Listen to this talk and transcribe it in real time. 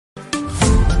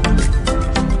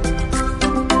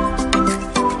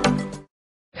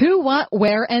Who, what,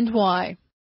 where, and why.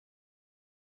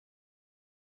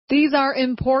 These are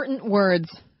important words.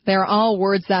 They are all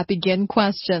words that begin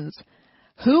questions.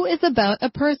 Who is about a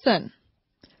person?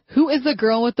 Who is the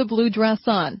girl with the blue dress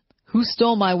on? Who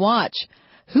stole my watch?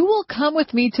 Who will come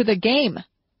with me to the game?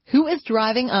 Who is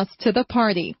driving us to the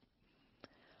party?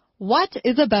 What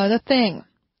is about a thing?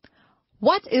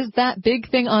 What is that big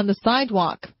thing on the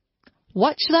sidewalk?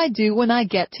 What should I do when I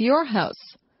get to your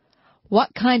house?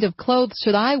 What kind of clothes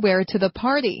should I wear to the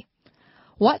party?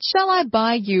 What shall I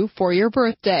buy you for your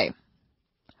birthday?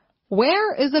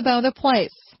 Where is about a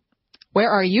place?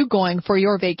 Where are you going for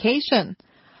your vacation?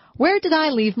 Where did I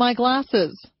leave my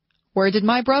glasses? Where did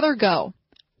my brother go?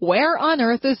 Where on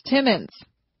earth is Timmins?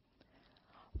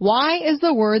 Why is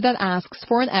the word that asks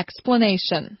for an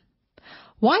explanation.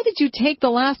 Why did you take the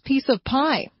last piece of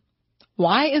pie?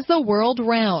 Why is the world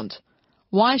round?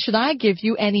 Why should I give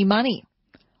you any money?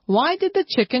 Why did the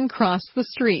chicken cross the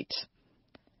street?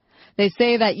 They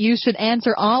say that you should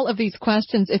answer all of these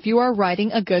questions if you are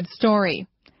writing a good story.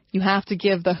 You have to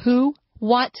give the who,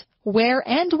 what, where,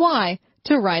 and why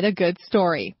to write a good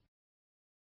story.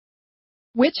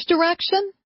 Which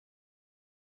direction?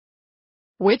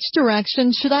 Which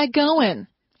direction should I go in?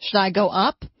 Should I go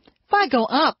up? If I go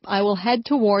up, I will head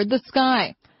toward the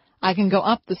sky. I can go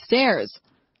up the stairs.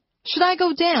 Should I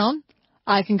go down?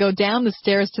 I can go down the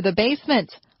stairs to the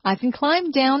basement. I can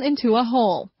climb down into a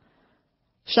hole.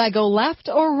 Should I go left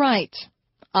or right?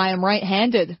 I am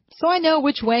right-handed, so I know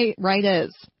which way right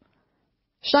is.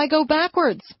 Should I go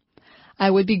backwards?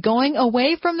 I would be going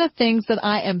away from the things that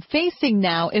I am facing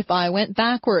now if I went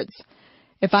backwards.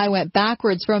 If I went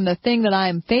backwards from the thing that I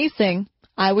am facing,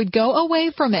 I would go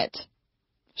away from it.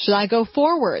 Should I go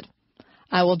forward?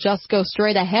 I will just go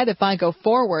straight ahead if I go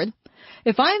forward.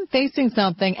 If I am facing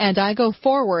something and I go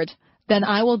forward, then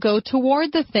I will go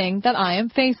toward the thing that I am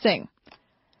facing.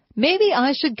 Maybe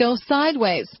I should go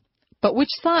sideways. But which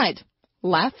side?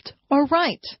 Left or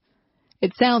right?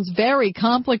 It sounds very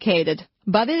complicated,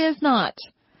 but it is not.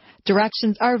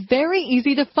 Directions are very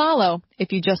easy to follow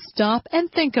if you just stop and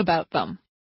think about them.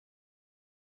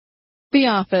 The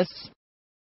office.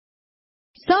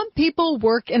 Some people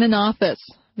work in an office.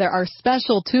 There are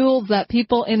special tools that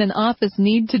people in an office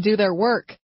need to do their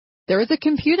work. There is a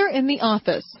computer in the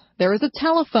office. There is a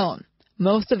telephone.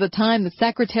 Most of the time, the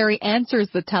secretary answers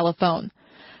the telephone.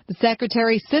 The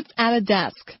secretary sits at a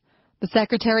desk. The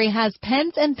secretary has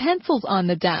pens and pencils on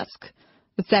the desk.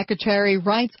 The secretary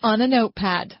writes on a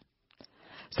notepad.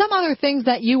 Some other things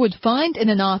that you would find in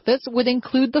an office would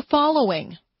include the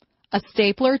following: a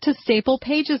stapler to staple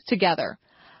pages together,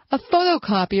 a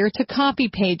photocopier to copy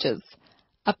pages,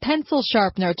 a pencil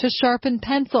sharpener to sharpen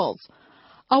pencils,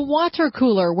 a water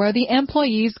cooler where the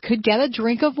employees could get a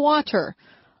drink of water,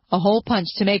 a hole punch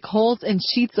to make holes in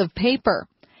sheets of paper,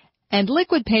 and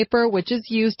liquid paper which is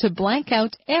used to blank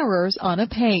out errors on a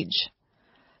page.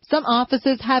 Some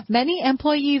offices have many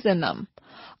employees in them.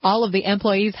 All of the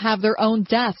employees have their own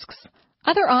desks.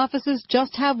 Other offices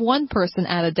just have one person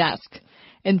at a desk.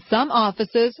 In some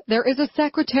offices, there is a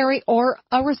secretary or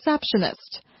a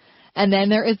receptionist. And then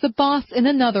there is the boss in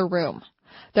another room.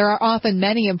 There are often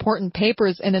many important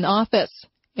papers in an office.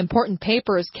 Important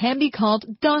papers can be called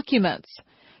documents.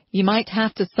 You might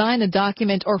have to sign a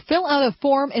document or fill out a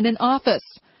form in an office.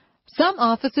 Some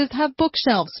offices have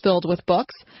bookshelves filled with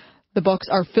books. The books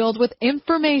are filled with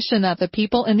information that the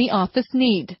people in the office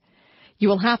need. You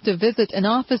will have to visit an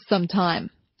office sometime.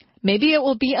 Maybe it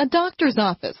will be a doctor's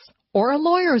office or a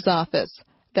lawyer's office.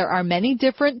 There are many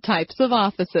different types of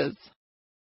offices.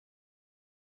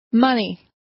 Money.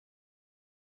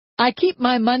 I keep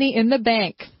my money in the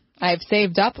bank. I have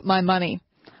saved up my money.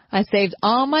 I saved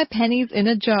all my pennies in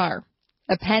a jar.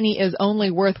 A penny is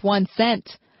only worth 1 cent.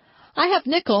 I have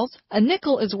nickels. A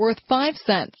nickel is worth 5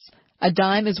 cents. A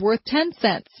dime is worth 10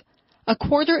 cents. A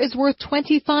quarter is worth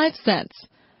 25 cents.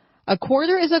 A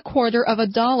quarter is a quarter of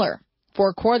 $1.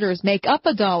 4 quarters make up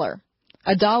 $1.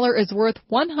 A dollar is worth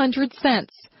 100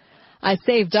 cents. I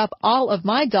saved up all of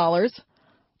my dollars.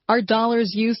 Our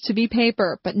dollars used to be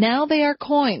paper, but now they are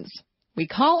coins. We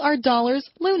call our dollars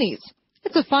loonies.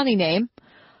 It's a funny name.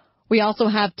 We also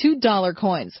have $2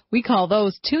 coins. We call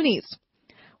those toonies.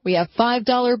 We have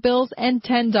 $5 bills and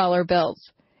 $10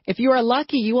 bills. If you are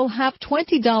lucky, you will have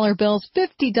 $20 bills,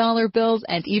 $50 bills,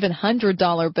 and even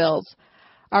 $100 bills.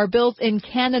 Our bills in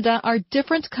Canada are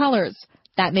different colors.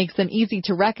 That makes them easy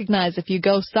to recognize if you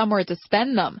go somewhere to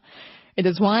spend them. It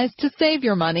is wise to save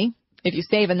your money. If you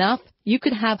save enough, you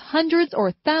could have hundreds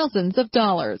or thousands of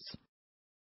dollars.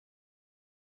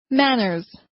 Manners.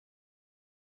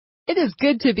 It is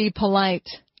good to be polite.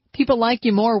 People like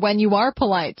you more when you are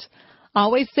polite.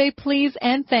 Always say please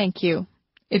and thank you.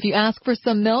 If you ask for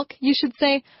some milk, you should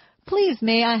say, "Please,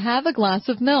 may I have a glass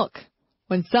of milk?"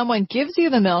 When someone gives you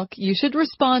the milk, you should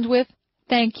respond with,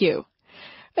 "Thank you."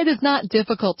 It is not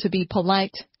difficult to be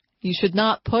polite. You should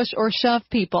not push or shove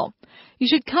people. You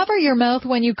should cover your mouth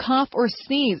when you cough or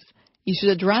sneeze. You should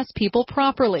address people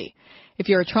properly. If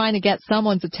you are trying to get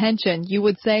someone's attention, you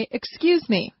would say, "Excuse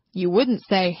me." You wouldn't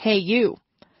say, "Hey, you."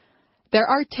 There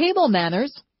are table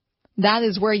manners. That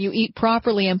is where you eat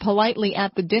properly and politely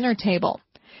at the dinner table.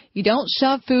 You don't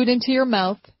shove food into your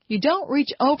mouth. You don't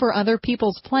reach over other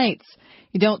people's plates.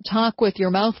 You don't talk with your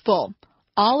mouth full.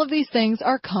 All of these things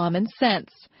are common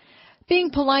sense. Being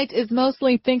polite is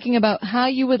mostly thinking about how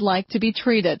you would like to be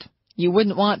treated. You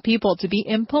wouldn't want people to be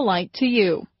impolite to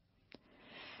you.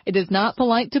 It is not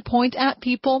polite to point at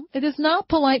people. It is not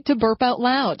polite to burp out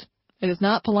loud. It is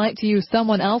not polite to use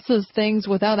someone else's things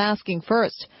without asking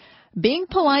first. Being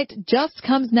polite just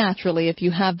comes naturally if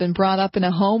you have been brought up in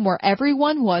a home where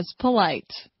everyone was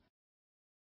polite.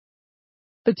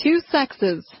 The two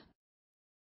sexes.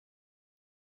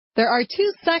 There are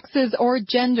two sexes or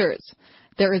genders.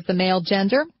 There is the male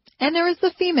gender and there is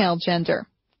the female gender.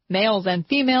 Males and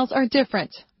females are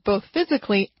different, both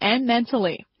physically and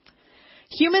mentally.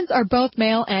 Humans are both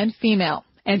male and female,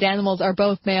 and animals are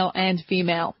both male and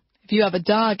female. If you have a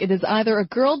dog, it is either a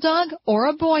girl dog or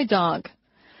a boy dog.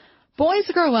 Boys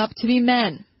grow up to be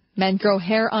men. Men grow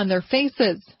hair on their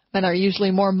faces. Men are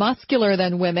usually more muscular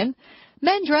than women.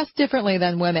 Men dress differently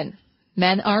than women.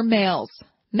 Men are males.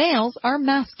 Males are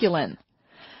masculine.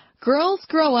 Girls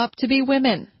grow up to be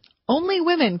women. Only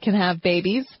women can have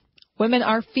babies. Women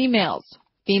are females.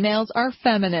 Females are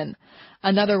feminine.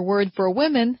 Another word for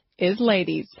women is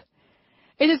ladies.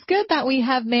 It is good that we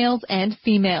have males and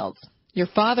females. Your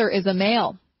father is a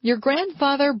male. Your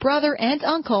grandfather, brother, and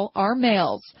uncle are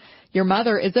males. Your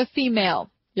mother is a female.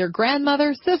 Your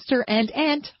grandmother, sister, and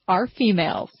aunt are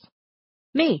females.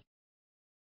 Me.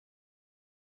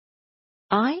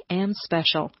 I am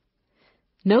special.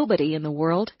 Nobody in the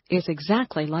world is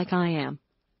exactly like I am.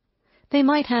 They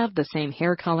might have the same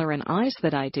hair color and eyes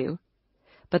that I do,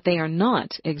 but they are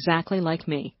not exactly like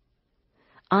me.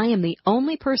 I am the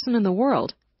only person in the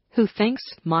world who thinks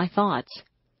my thoughts.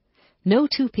 No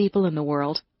two people in the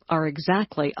world are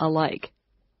exactly alike.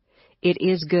 It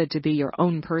is good to be your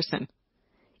own person.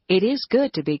 It is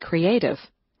good to be creative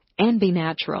and be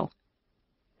natural.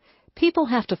 People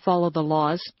have to follow the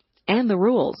laws and the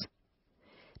rules.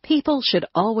 People should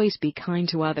always be kind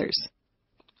to others.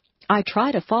 I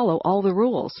try to follow all the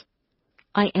rules.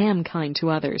 I am kind to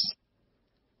others.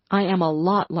 I am a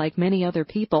lot like many other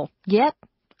people, yet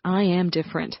I am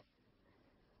different.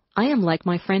 I am like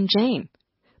my friend Jane,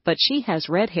 but she has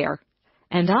red hair,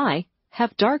 and I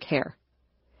have dark hair.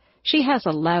 She has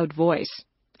a loud voice,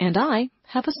 and I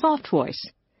have a soft voice.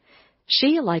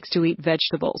 She likes to eat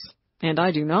vegetables, and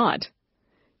I do not.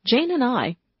 Jane and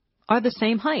I are the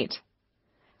same height.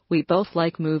 We both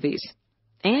like movies,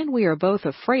 and we are both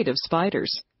afraid of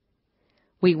spiders.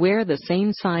 We wear the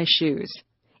same size shoes,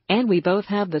 and we both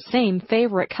have the same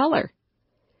favorite color.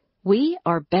 We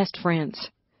are best friends,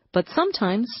 but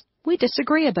sometimes we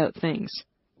disagree about things.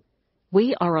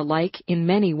 We are alike in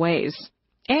many ways,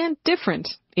 and different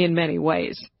in many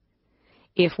ways.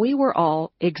 If we were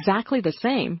all exactly the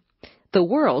same, the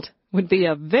world would be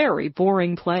a very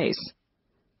boring place.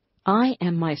 I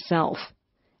am myself,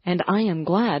 and I am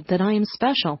glad that I am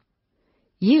special.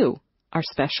 You are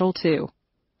special too.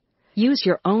 Use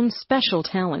your own special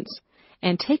talents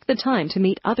and take the time to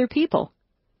meet other people.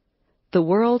 The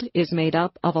world is made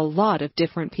up of a lot of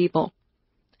different people,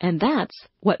 and that's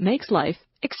what makes life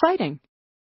exciting.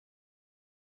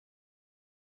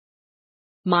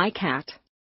 My cat.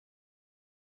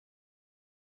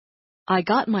 I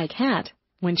got my cat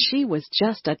when she was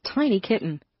just a tiny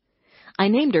kitten. I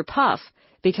named her Puff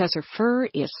because her fur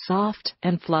is soft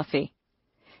and fluffy.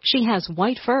 She has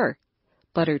white fur,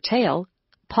 but her tail,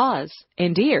 paws,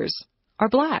 and ears are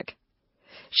black.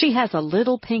 She has a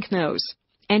little pink nose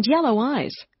and yellow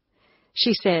eyes.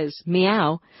 She says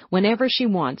meow whenever she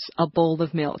wants a bowl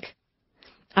of milk.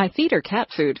 I feed her cat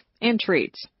food and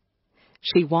treats.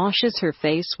 She washes her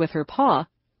face with her paw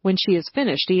when she is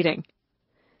finished eating.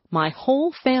 My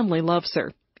whole family loves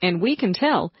her, and we can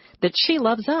tell that she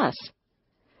loves us.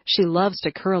 She loves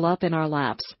to curl up in our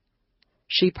laps.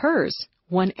 She purrs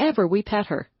whenever we pet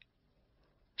her.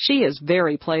 She is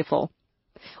very playful.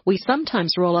 We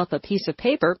sometimes roll up a piece of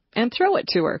paper and throw it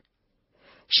to her.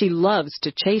 She loves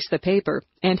to chase the paper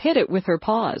and hit it with her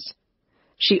paws.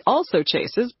 She also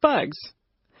chases bugs.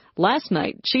 Last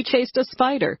night she chased a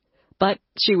spider, but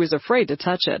she was afraid to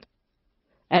touch it.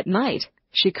 At night,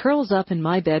 she curls up in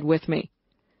my bed with me.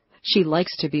 She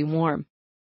likes to be warm.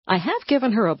 I have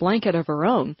given her a blanket of her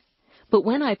own, but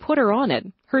when I put her on it,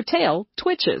 her tail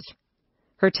twitches.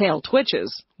 Her tail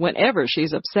twitches whenever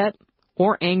she's upset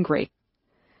or angry.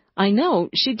 I know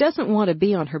she doesn't want to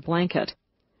be on her blanket.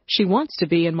 She wants to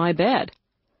be in my bed.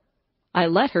 I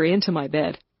let her into my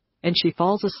bed, and she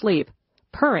falls asleep,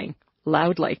 purring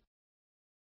loudly.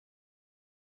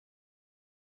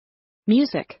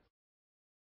 Music.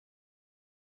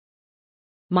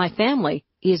 My family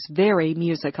is very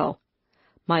musical.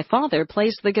 My father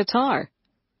plays the guitar.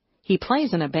 He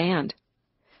plays in a band.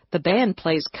 The band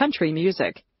plays country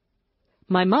music.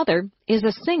 My mother is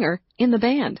a singer in the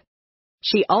band.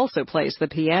 She also plays the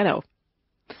piano.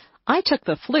 I took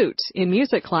the flute in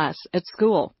music class at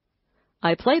school.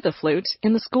 I play the flute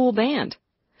in the school band.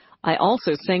 I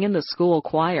also sing in the school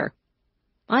choir.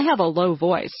 I have a low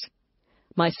voice.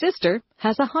 My sister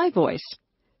has a high voice.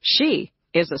 She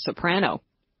is a soprano.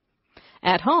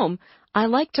 At home, I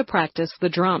like to practice the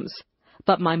drums,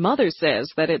 but my mother says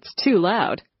that it's too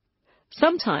loud.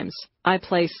 Sometimes I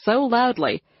play so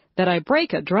loudly that I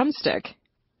break a drumstick.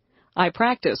 I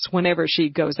practice whenever she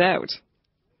goes out.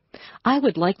 I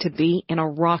would like to be in a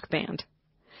rock band.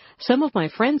 Some of my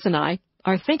friends and I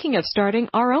are thinking of starting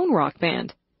our own rock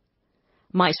band.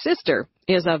 My sister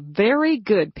is a very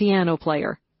good piano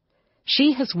player.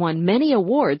 She has won many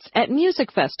awards at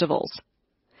music festivals.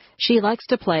 She likes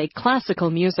to play classical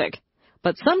music,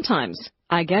 but sometimes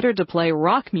I get her to play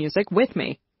rock music with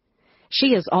me. She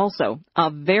is also a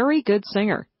very good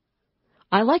singer.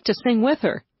 I like to sing with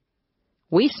her.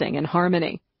 We sing in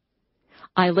harmony.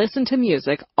 I listen to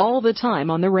music all the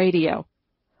time on the radio.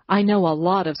 I know a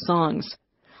lot of songs.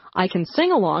 I can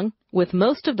sing along with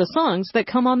most of the songs that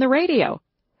come on the radio.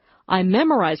 I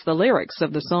memorize the lyrics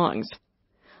of the songs.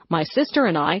 My sister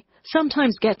and I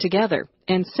sometimes get together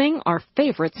and sing our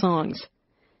favorite songs.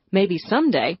 Maybe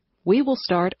someday we will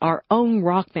start our own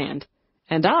rock band,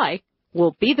 and I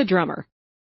will be the drummer.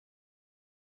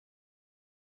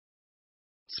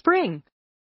 Spring.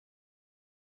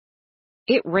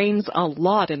 It rains a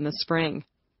lot in the spring.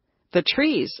 The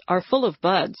trees are full of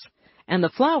buds, and the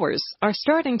flowers are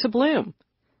starting to bloom.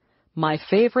 My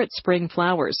favorite spring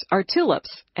flowers are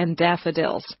tulips and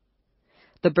daffodils.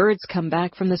 The birds come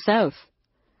back from the south.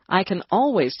 I can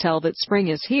always tell that spring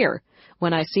is here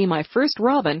when I see my first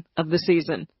robin of the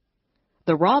season.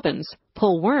 The robins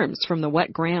pull worms from the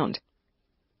wet ground.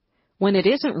 When it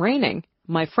isn't raining,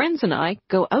 my friends and I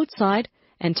go outside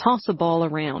and toss a ball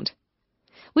around.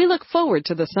 We look forward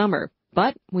to the summer,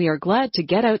 but we are glad to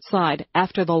get outside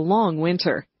after the long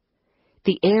winter.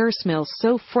 The air smells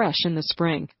so fresh in the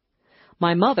spring.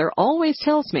 My mother always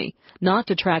tells me not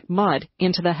to track mud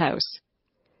into the house.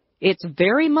 It's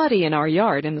very muddy in our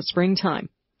yard in the springtime.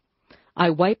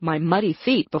 I wipe my muddy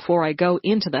feet before I go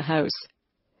into the house.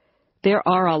 There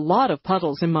are a lot of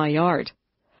puddles in my yard.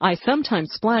 I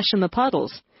sometimes splash in the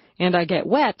puddles, and I get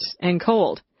wet and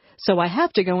cold, so I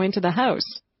have to go into the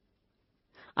house.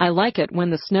 I like it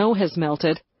when the snow has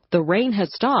melted, the rain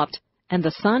has stopped, and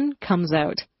the sun comes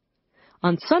out.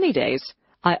 On sunny days,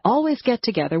 I always get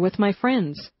together with my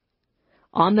friends.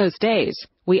 On those days,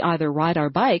 we either ride our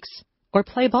bikes or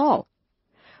play ball.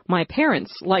 My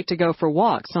parents like to go for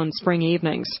walks on spring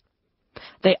evenings.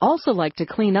 They also like to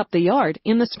clean up the yard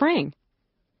in the spring.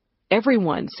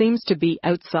 Everyone seems to be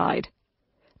outside.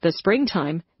 The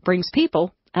springtime brings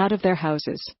people out of their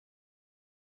houses.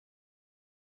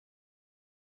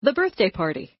 The birthday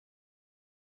party.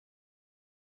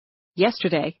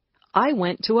 Yesterday, I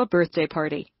went to a birthday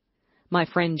party. My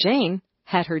friend Jane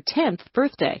had her 10th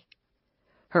birthday.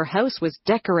 Her house was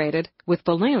decorated with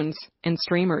balloons and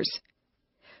streamers.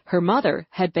 Her mother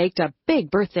had baked a big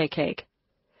birthday cake.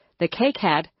 The cake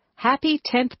had "Happy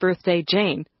 10th Birthday,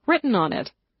 Jane" written on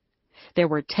it. There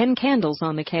were 10 candles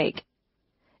on the cake.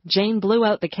 Jane blew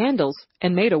out the candles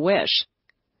and made a wish.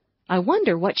 I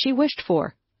wonder what she wished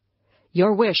for.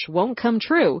 Your wish won't come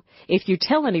true if you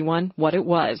tell anyone what it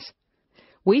was.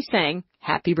 We sang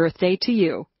 "Happy Birthday to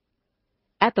You."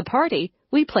 At the party,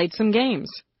 we played some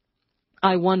games.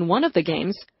 I won one of the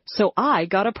games, so I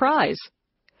got a prize.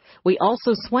 We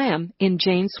also swam in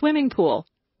Jane's swimming pool.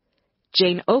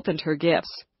 Jane opened her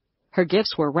gifts. Her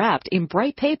gifts were wrapped in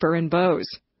bright paper and bows.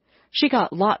 She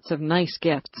got lots of nice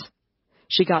gifts.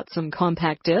 She got some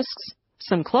compact discs,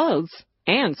 some clothes,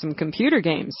 and some computer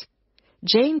games.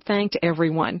 Jane thanked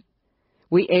everyone.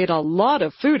 We ate a lot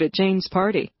of food at Jane's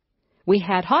party. We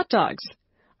had hot dogs.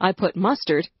 I put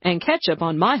mustard and ketchup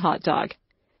on my hot dog.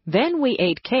 Then we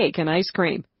ate cake and ice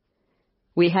cream.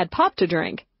 We had pop to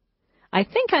drink. I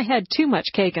think I had too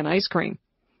much cake and ice cream.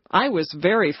 I was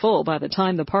very full by the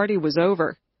time the party was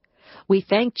over. We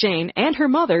thanked Jane and her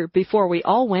mother before we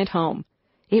all went home.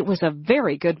 It was a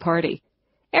very good party.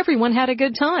 Everyone had a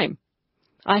good time.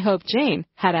 I hope Jane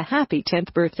had a happy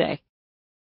 10th birthday.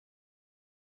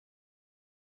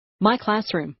 My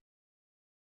classroom.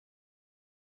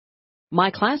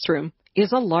 My classroom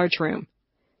is a large room.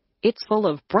 It's full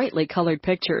of brightly colored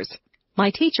pictures.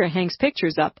 My teacher hangs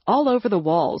pictures up all over the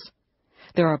walls.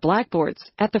 There are blackboards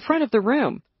at the front of the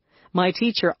room. My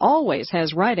teacher always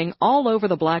has writing all over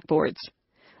the blackboards.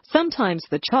 Sometimes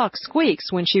the chalk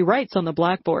squeaks when she writes on the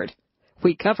blackboard.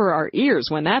 We cover our ears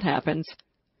when that happens.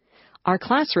 Our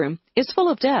classroom is full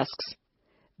of desks.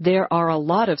 There are a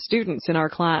lot of students in our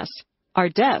class. Our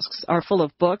desks are full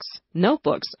of books,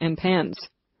 notebooks, and pens.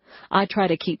 I try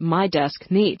to keep my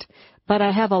desk neat, but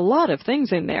I have a lot of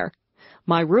things in there.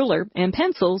 My ruler and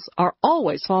pencils are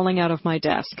always falling out of my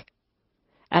desk.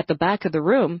 At the back of the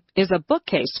room is a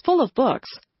bookcase full of books.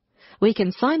 We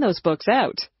can sign those books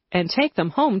out and take them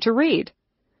home to read.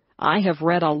 I have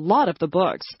read a lot of the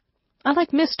books. I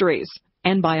like mysteries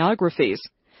and biographies,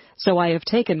 so I have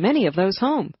taken many of those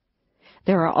home.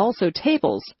 There are also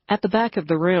tables at the back of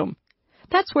the room.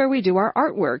 That's where we do our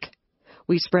artwork.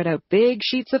 We spread out big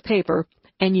sheets of paper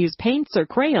and use paints or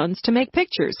crayons to make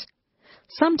pictures.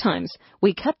 Sometimes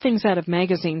we cut things out of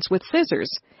magazines with scissors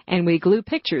and we glue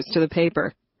pictures to the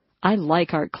paper. I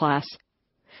like art class.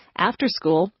 After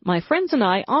school, my friends and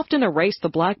I often erase the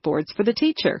blackboards for the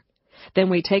teacher. Then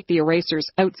we take the erasers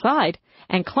outside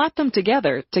and clap them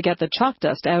together to get the chalk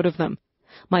dust out of them.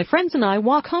 My friends and I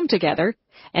walk home together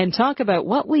and talk about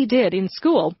what we did in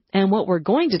school and what we're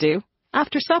going to do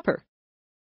after supper.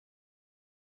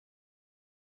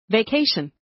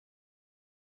 Vacation.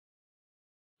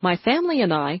 My family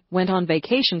and I went on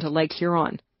vacation to Lake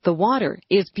Huron. The water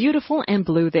is beautiful and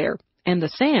blue there, and the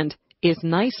sand is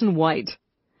nice and white.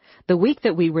 The week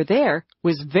that we were there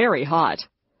was very hot.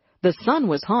 The sun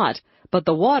was hot, but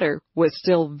the water was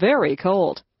still very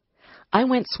cold. I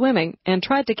went swimming and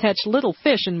tried to catch little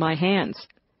fish in my hands.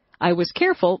 I was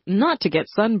careful not to get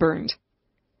sunburned.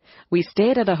 We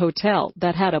stayed at a hotel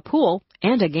that had a pool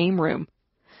and a game room.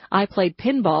 I played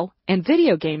pinball and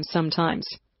video games sometimes.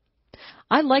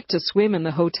 I like to swim in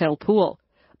the hotel pool,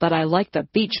 but I like the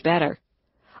beach better.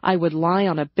 I would lie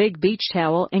on a big beach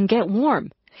towel and get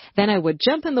warm. Then I would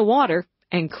jump in the water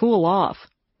and cool off.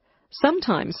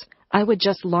 Sometimes I would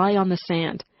just lie on the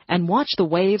sand and watch the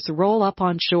waves roll up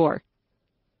on shore.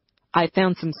 I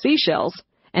found some seashells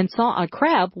and saw a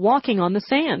crab walking on the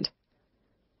sand.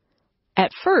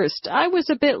 At first, I was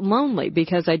a bit lonely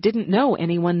because I didn't know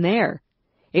anyone there.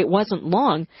 It wasn't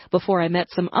long before I met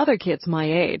some other kids my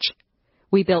age.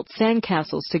 We built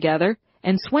sandcastles together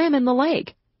and swam in the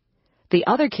lake. The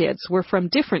other kids were from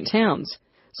different towns,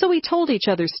 so we told each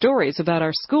other stories about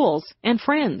our schools and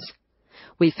friends.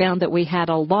 We found that we had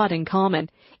a lot in common,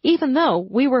 even though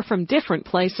we were from different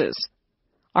places.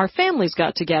 Our families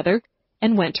got together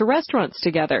and went to restaurants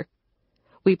together.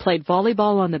 We played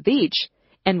volleyball on the beach,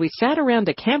 and we sat around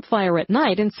a campfire at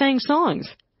night and sang songs.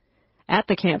 At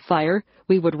the campfire,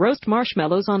 we would roast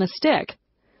marshmallows on a stick.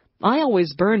 I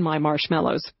always burn my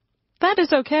marshmallows. That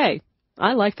is okay.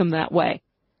 I like them that way.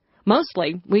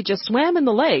 Mostly, we just swam in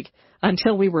the lake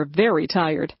until we were very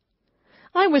tired.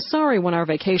 I was sorry when our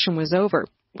vacation was over.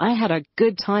 I had a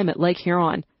good time at Lake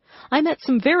Huron. I met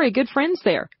some very good friends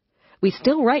there. We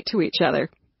still write to each other.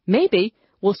 Maybe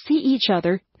we'll see each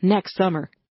other next summer.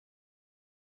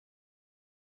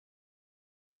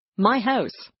 My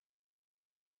house.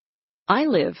 I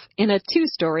live in a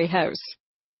 2-story house.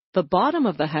 The bottom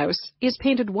of the house is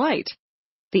painted white.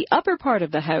 The upper part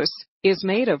of the house is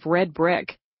made of red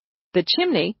brick. The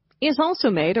chimney is also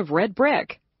made of red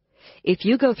brick. If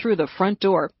you go through the front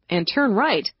door and turn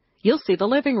right, you'll see the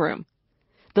living room.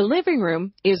 The living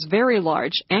room is very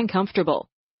large and comfortable.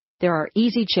 There are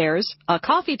easy chairs, a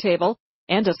coffee table,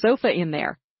 and a sofa in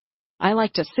there. I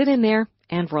like to sit in there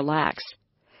and relax.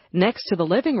 Next to the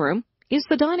living room is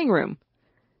the dining room.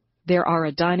 There are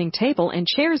a dining table and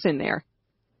chairs in there.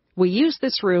 We use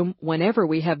this room whenever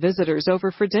we have visitors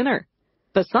over for dinner.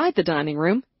 Beside the dining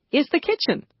room is the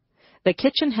kitchen. The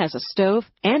kitchen has a stove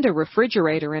and a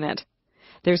refrigerator in it.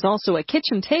 There's also a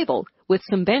kitchen table with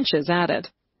some benches added.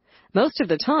 Most of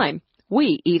the time,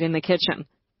 we eat in the kitchen.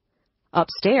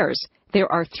 Upstairs,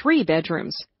 there are 3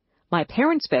 bedrooms. My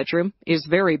parents' bedroom is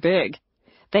very big.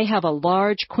 They have a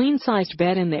large, queen-sized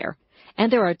bed in there,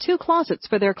 and there are 2 closets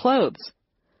for their clothes.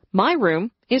 My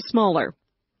room is smaller.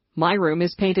 My room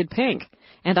is painted pink,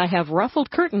 and I have ruffled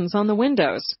curtains on the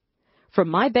windows. From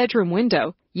my bedroom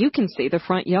window, you can see the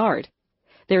front yard.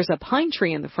 There's a pine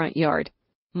tree in the front yard.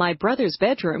 My brother's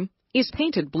bedroom is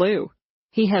painted blue.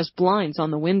 He has blinds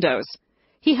on the windows.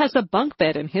 He has a bunk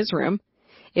bed in his room.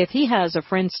 If he has a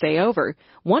friend stay over,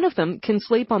 one of them can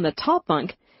sleep on the top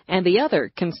bunk and the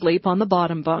other can sleep on the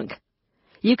bottom bunk.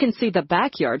 You can see the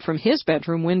backyard from his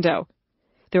bedroom window.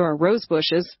 There are rose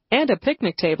bushes and a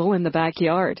picnic table in the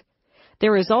backyard.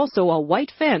 There is also a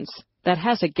white fence that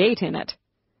has a gate in it.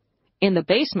 In the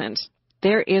basement,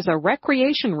 there is a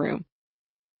recreation room.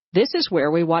 This is where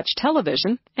we watch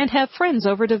television and have friends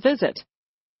over to visit.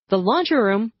 The laundry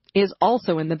room is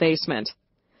also in the basement.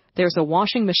 There's a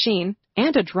washing machine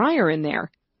and a dryer in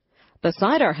there.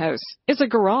 Beside our house is a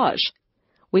garage.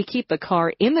 We keep the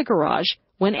car in the garage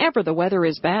whenever the weather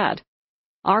is bad.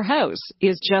 Our house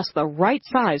is just the right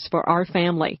size for our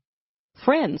family.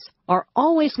 Friends are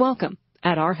always welcome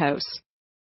at our house.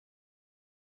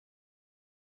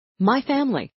 My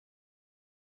family.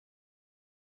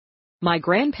 My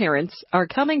grandparents are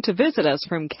coming to visit us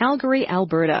from Calgary,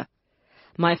 Alberta.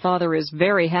 My father is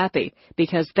very happy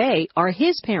because they are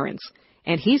his parents,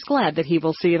 and he's glad that he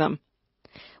will see them.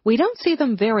 We don't see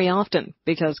them very often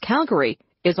because Calgary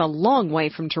is a long way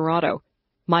from Toronto.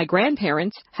 My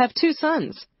grandparents have 2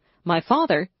 sons, my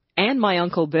father and my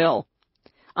Uncle Bill.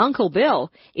 Uncle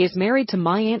Bill is married to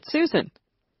my Aunt Susan.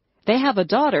 They have a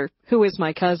daughter who is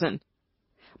my cousin.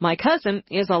 My cousin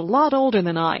is a lot older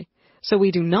than I, so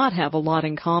we do not have a lot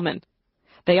in common.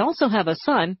 They also have a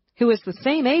son who is the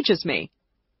same age as me.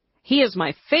 He is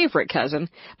my favorite cousin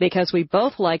because we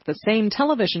both like the same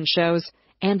television shows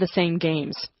and the same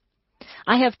games.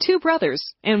 I have 2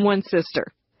 brothers and 1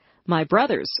 sister. My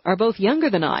brothers are both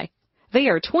younger than I. They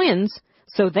are twins,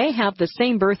 so they have the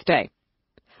same birthday.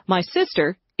 My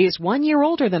sister is 1 year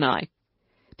older than I.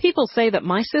 People say that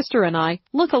my sister and I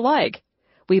look alike.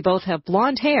 We both have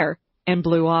blonde hair and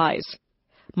blue eyes.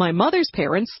 My mother's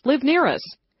parents live near us.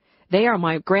 They are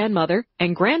my grandmother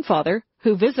and grandfather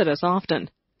who visit us often.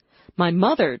 My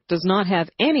mother does not have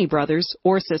any brothers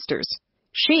or sisters.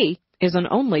 She is an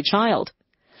only child.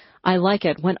 I like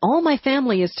it when all my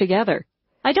family is together.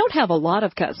 I don't have a lot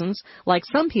of cousins like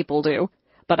some people do,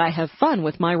 but I have fun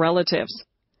with my relatives.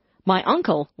 My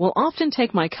uncle will often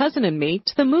take my cousin and me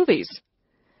to the movies.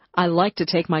 I like to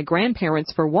take my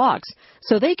grandparents for walks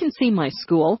so they can see my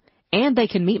school and they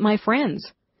can meet my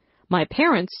friends. My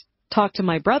parents talk to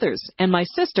my brothers and my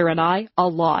sister and I a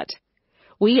lot.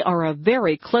 We are a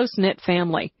very close-knit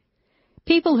family.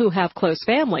 People who have close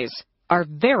families are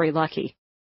very lucky.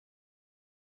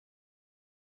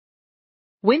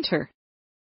 Winter.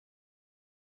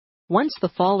 Once the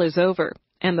fall is over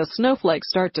and the snowflakes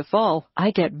start to fall,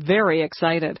 I get very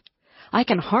excited. I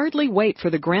can hardly wait for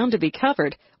the ground to be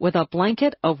covered with a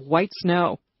blanket of white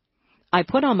snow. I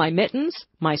put on my mittens,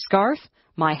 my scarf,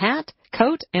 my hat,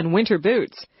 coat, and winter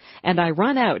boots, and I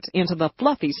run out into the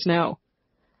fluffy snow.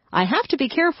 I have to be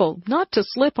careful not to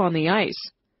slip on the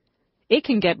ice. It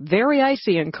can get very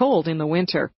icy and cold in the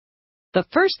winter. The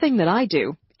first thing that I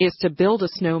do is to build a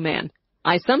snowman.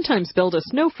 I sometimes build a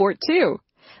snow fort too.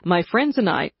 My friends and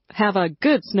I have a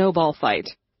good snowball fight.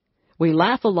 We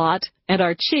laugh a lot, and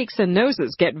our cheeks and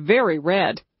noses get very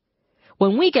red.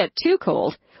 When we get too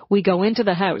cold, we go into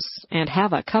the house and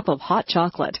have a cup of hot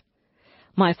chocolate.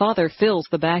 My father fills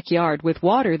the backyard with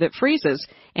water that freezes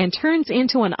and turns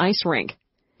into an ice rink.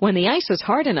 When the ice is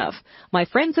hard enough, my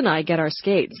friends and I get our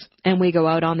skates, and we go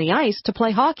out on the ice to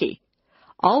play hockey.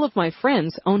 All of my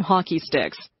friends own hockey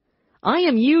sticks. I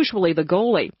am usually the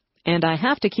goalie, and I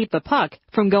have to keep the puck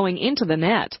from going into the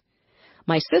net.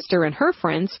 My sister and her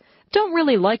friends don't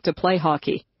really like to play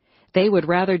hockey. They would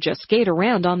rather just skate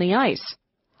around on the ice.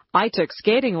 I took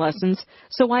skating lessons,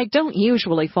 so I don't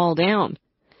usually fall down.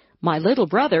 My little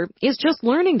brother is just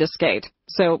learning to skate,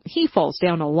 so he falls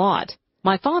down a lot.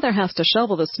 My father has to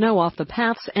shovel the snow off the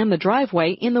paths and the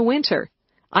driveway in the winter.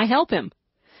 I help him.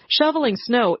 Shoveling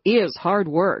snow is hard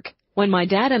work. When my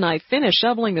dad and I finish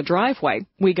shoveling the driveway,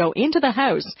 we go into the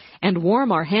house and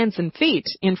warm our hands and feet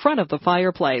in front of the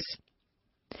fireplace.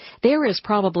 There is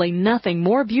probably nothing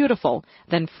more beautiful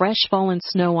than fresh fallen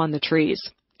snow on the trees.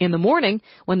 In the morning,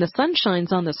 when the sun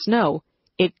shines on the snow,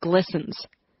 it glistens.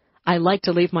 I like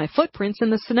to leave my footprints in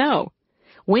the snow.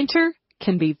 Winter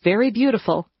can be very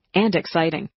beautiful and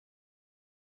exciting.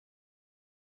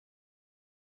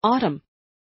 Autumn.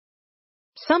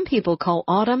 Some people call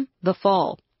autumn the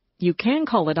fall. You can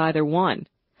call it either one.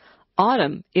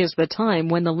 Autumn is the time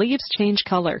when the leaves change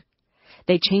color.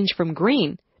 They change from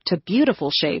green to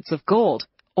beautiful shades of gold,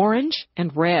 orange,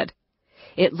 and red.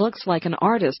 It looks like an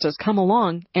artist has come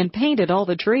along and painted all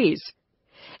the trees.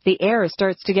 The air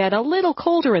starts to get a little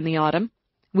colder in the autumn.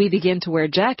 We begin to wear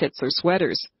jackets or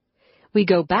sweaters. We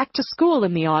go back to school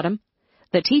in the autumn.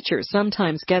 The teacher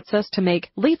sometimes gets us to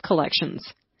make leaf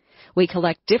collections. We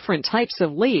collect different types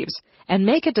of leaves and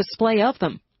make a display of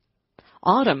them.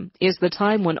 Autumn is the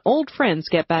time when old friends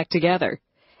get back together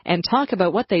and talk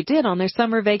about what they did on their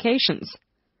summer vacations.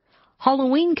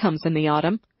 Halloween comes in the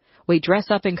autumn. We dress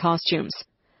up in costumes.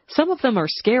 Some of them are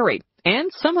scary, and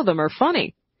some of them are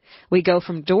funny. We go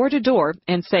from door to door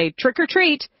and say, "Trick or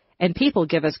treat," and people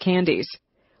give us candies.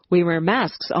 We wear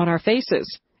masks on our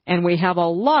faces, and we have a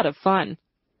lot of fun.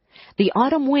 The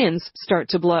autumn winds start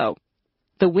to blow.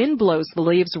 The wind blows the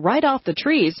leaves right off the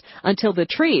trees until the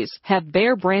trees have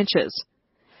bare branches.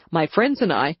 My friends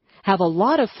and I have a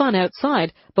lot of fun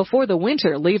outside before the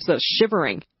winter leaves us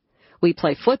shivering. We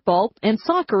play football and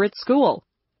soccer at school.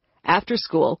 After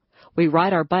school, we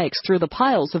ride our bikes through the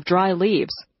piles of dry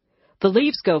leaves. The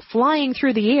leaves go flying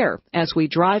through the air as we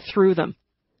drive through them.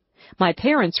 My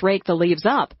parents rake the leaves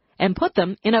up and put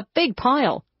them in a big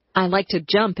pile. I like to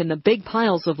jump in the big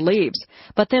piles of leaves,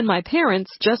 but then my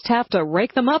parents just have to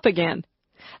rake them up again.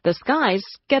 The skies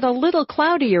get a little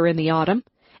cloudier in the autumn,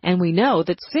 and we know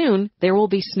that soon there will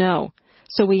be snow,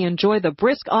 so we enjoy the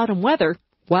brisk autumn weather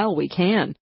while we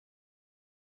can.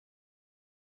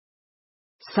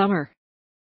 Summer.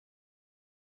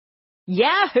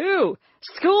 Yahoo!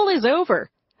 School is over.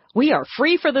 We are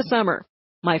free for the summer.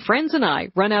 My friends and I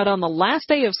run out on the last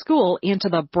day of school into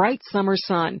the bright summer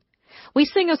sun. We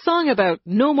sing a song about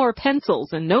no more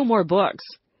pencils and no more books.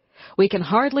 We can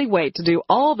hardly wait to do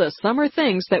all the summer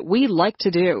things that we like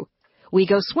to do. We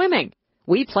go swimming.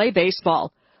 We play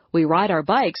baseball. We ride our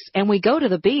bikes and we go to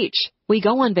the beach. We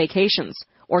go on vacations,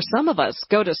 or some of us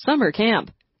go to summer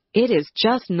camp. It is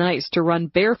just nice to run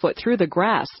barefoot through the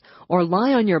grass or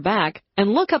lie on your back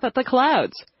and look up at the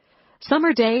clouds.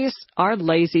 Summer days are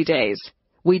lazy days.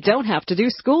 We don't have to do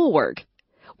schoolwork.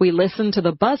 We listen to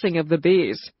the buzzing of the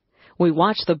bees. We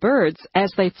watch the birds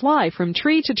as they fly from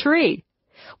tree to tree.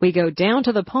 We go down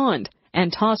to the pond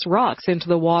and toss rocks into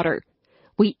the water.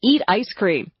 We eat ice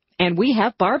cream and we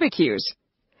have barbecues.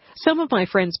 Some of my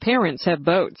friends' parents have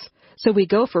boats, so we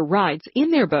go for rides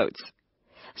in their boats.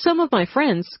 Some of my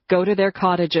friends go to their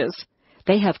cottages.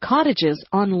 They have cottages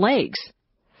on lakes.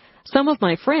 Some of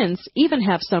my friends even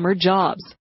have summer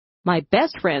jobs. My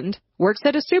best friend works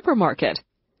at a supermarket.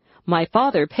 My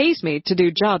father pays me to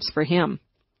do jobs for him.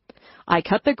 I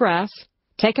cut the grass,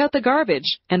 take out the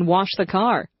garbage, and wash the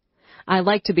car. I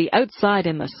like to be outside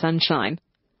in the sunshine.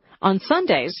 On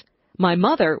Sundays, my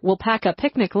mother will pack a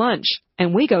picnic lunch,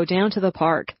 and we go down to the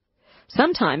park.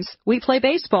 Sometimes we play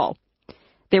baseball.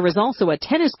 There is also a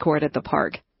tennis court at the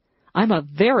park. I'm a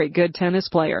very good tennis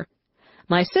player.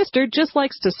 My sister just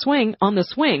likes to swing on the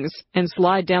swings and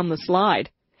slide down the slide.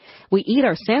 We eat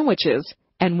our sandwiches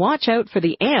and watch out for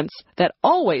the ants that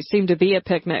always seem to be at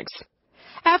picnics.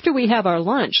 After we have our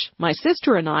lunch, my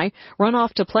sister and I run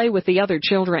off to play with the other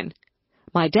children.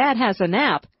 My dad has a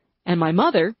nap, and my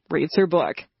mother reads her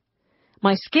book.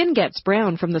 My skin gets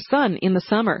brown from the sun in the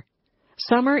summer.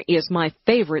 Summer is my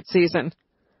favorite season.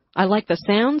 I like the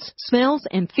sounds, smells,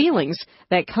 and feelings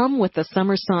that come with the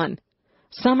summer sun.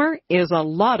 Summer is a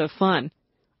lot of fun.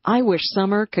 I wish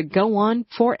summer could go on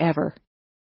forever.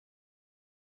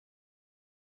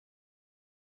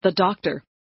 The doctor.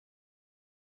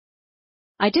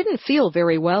 I didn't feel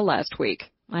very well last week.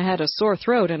 I had a sore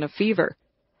throat and a fever.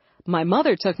 My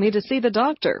mother took me to see the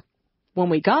doctor. When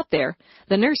we got there,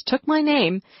 the nurse took my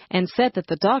name and said that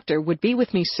the doctor would be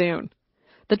with me soon.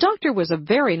 The doctor was a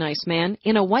very nice man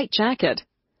in a white jacket.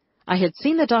 I had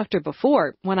seen the doctor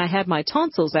before when I had my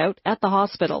tonsils out at the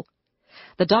hospital.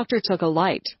 The doctor took a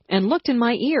light and looked in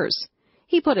my ears.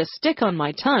 He put a stick on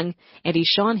my tongue and he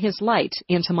shone his light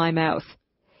into my mouth.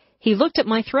 He looked at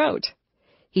my throat.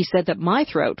 He said that my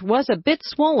throat was a bit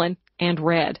swollen and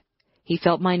red. He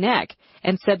felt my neck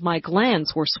and said my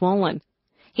glands were swollen.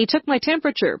 He took my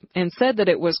temperature and said that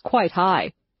it was quite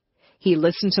high. He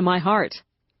listened to my heart,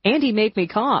 and he made me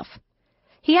cough.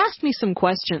 He asked me some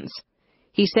questions.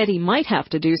 He said he might have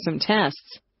to do some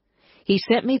tests. He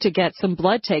sent me to get some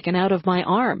blood taken out of my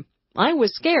arm. I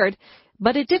was scared,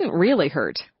 but it didn't really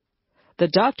hurt. The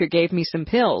doctor gave me some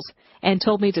pills and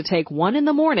told me to take one in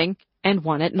the morning and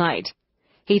one at night.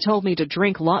 He told me to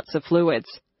drink lots of fluids.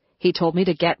 He told me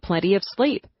to get plenty of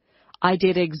sleep. I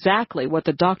did exactly what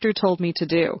the doctor told me to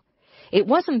do. It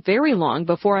wasn't very long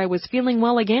before I was feeling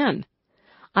well again.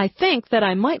 I think that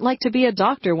I might like to be a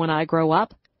doctor when I grow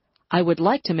up. I would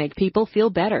like to make people feel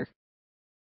better.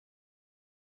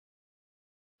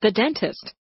 The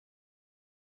dentist.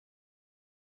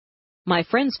 My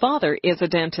friend's father is a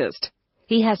dentist.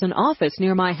 He has an office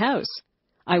near my house.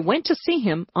 I went to see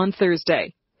him on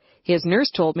Thursday. His nurse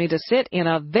told me to sit in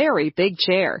a very big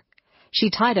chair. She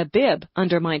tied a bib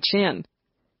under my chin.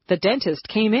 The dentist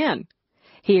came in.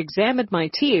 He examined my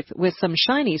teeth with some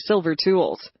shiny silver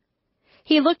tools.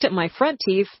 He looked at my front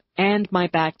teeth and my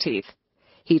back teeth.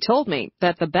 He told me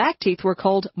that the back teeth were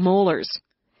called molars.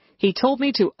 He told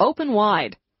me to open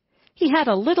wide. He had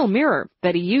a little mirror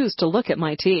that he used to look at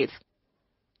my teeth.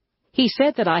 He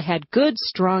said that I had good,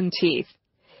 strong teeth.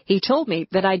 He told me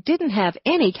that I didn't have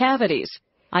any cavities.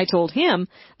 I told him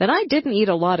that I didn't eat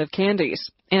a lot of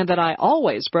candies and that I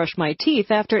always brushed my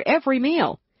teeth after every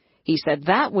meal. He said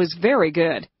that was very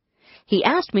good. He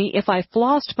asked me if I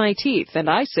flossed my teeth, and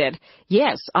I said,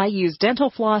 yes, I use dental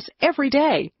floss every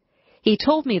day. He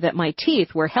told me that my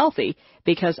teeth were healthy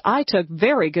because I took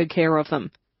very good care of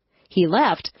them. He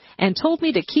left and told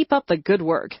me to keep up the good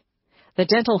work. The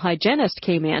dental hygienist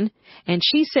came in, and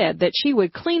she said that she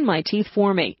would clean my teeth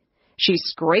for me. She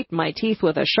scraped my teeth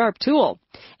with a sharp tool,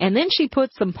 and then she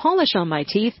put some polish on my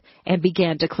teeth and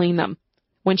began to clean them.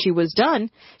 When she was done,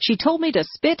 she told me to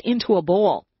spit into a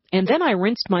bowl, and then I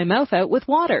rinsed my mouth out with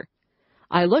water.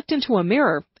 I looked into a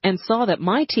mirror and saw that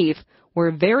my teeth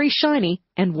were very shiny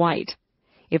and white.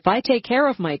 If I take care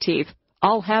of my teeth,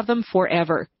 I'll have them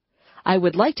forever. I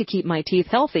would like to keep my teeth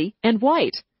healthy and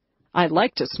white. I'd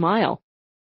like to smile.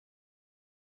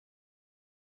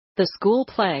 The school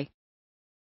play.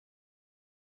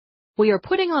 We are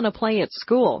putting on a play at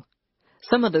school.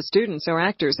 Some of the students are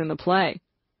actors in the play.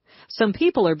 Some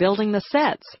people are building the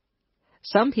sets.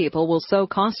 Some people will sew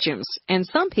costumes, and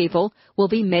some people will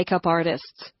be makeup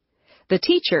artists. The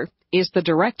teacher is the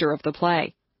director of the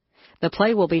play. The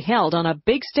play will be held on a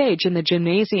big stage in the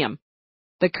gymnasium.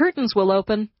 The curtains will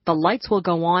open, the lights will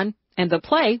go on, and the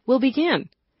play will begin.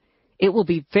 It will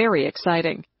be very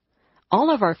exciting. All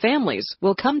of our families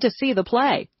will come to see the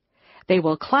play. They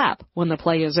will clap when the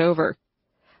play is over.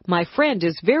 My friend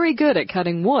is very good at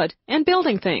cutting wood and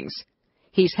building things.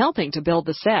 He's helping to build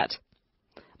the set.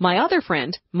 My other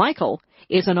friend, Michael,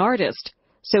 is an artist,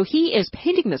 so he is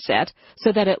painting the set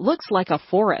so that it looks like a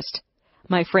forest.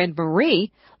 My friend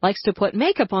Marie likes to put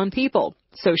makeup on people,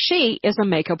 so she is a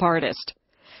makeup artist.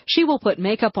 She will put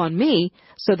makeup on me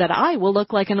so that I will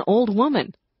look like an old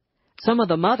woman. Some of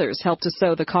the mothers help to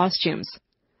sew the costumes.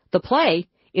 The play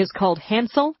is called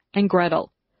Hansel and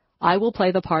Gretel. I will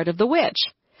play the part of the witch.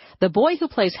 The boy who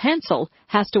plays Hansel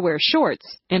has to wear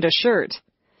shorts and a shirt.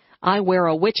 I wear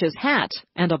a witch's hat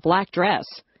and a black dress.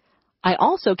 I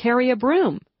also carry a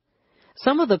broom.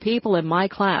 Some of the people in my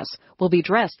class will be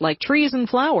dressed like trees and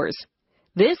flowers.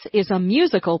 This is a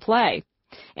musical play,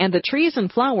 and the trees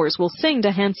and flowers will sing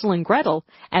to Hansel and Gretel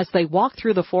as they walk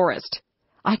through the forest.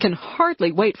 I can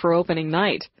hardly wait for opening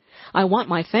night. I want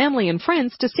my family and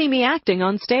friends to see me acting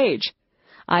on stage.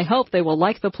 I hope they will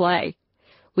like the play.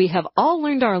 We have all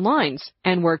learned our lines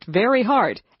and worked very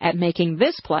hard at making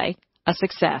this play a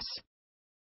success.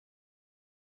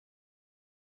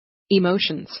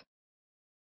 Emotions.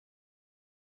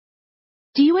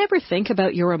 Do you ever think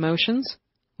about your emotions?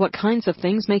 What kinds of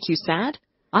things make you sad?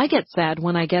 I get sad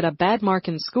when I get a bad mark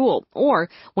in school or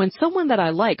when someone that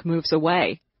I like moves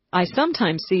away. I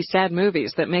sometimes see sad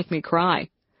movies that make me cry.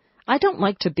 I don't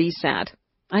like to be sad.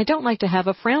 I don't like to have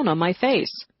a frown on my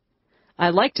face. I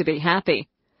like to be happy.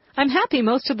 I'm happy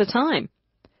most of the time.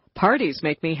 Parties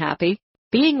make me happy.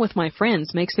 Being with my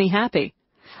friends makes me happy.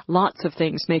 Lots of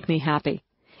things make me happy.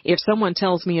 If someone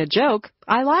tells me a joke,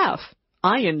 I laugh.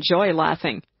 I enjoy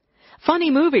laughing.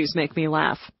 Funny movies make me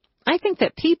laugh. I think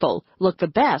that people look the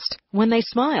best when they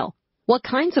smile. What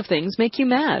kinds of things make you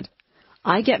mad?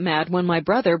 I get mad when my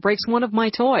brother breaks one of my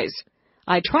toys.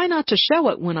 I try not to show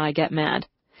it when I get mad.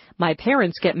 My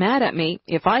parents get mad at me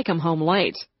if I come home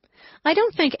late. I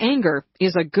don't think anger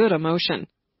is a good emotion.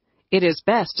 It is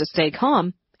best to stay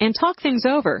calm and talk things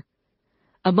over.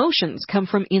 Emotions come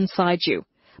from inside you,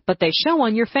 but they show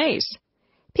on your face.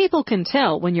 People can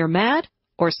tell when you're mad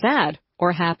or sad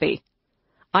or happy.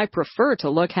 I prefer to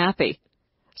look happy.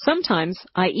 Sometimes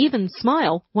I even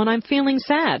smile when I'm feeling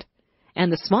sad,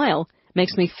 and the smile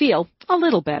makes me feel a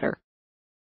little better.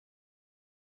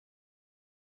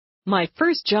 My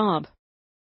first job.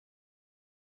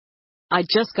 I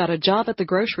just got a job at the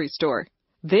grocery store.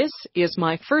 This is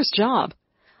my first job.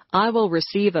 I will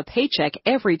receive a paycheck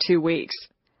every 2 weeks.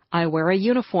 I wear a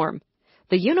uniform.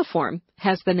 The uniform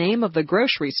has the name of the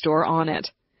grocery store on it.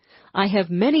 I have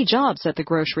many jobs at the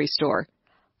grocery store.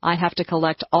 I have to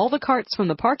collect all the carts from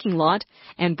the parking lot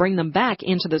and bring them back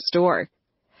into the store.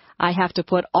 I have to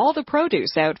put all the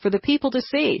produce out for the people to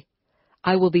see.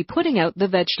 I will be putting out the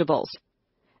vegetables.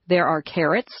 There are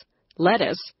carrots,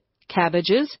 lettuce,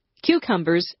 cabbages,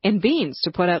 cucumbers, and beans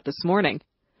to put out this morning.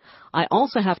 I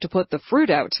also have to put the fruit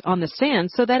out on the stand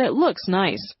so that it looks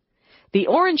nice. The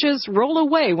oranges roll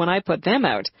away when I put them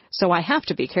out, so I have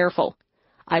to be careful.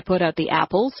 I put out the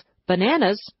apples,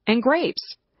 bananas, and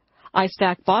grapes. I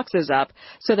stack boxes up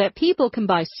so that people can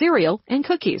buy cereal and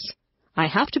cookies. I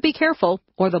have to be careful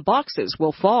or the boxes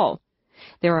will fall.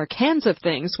 There are cans of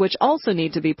things which also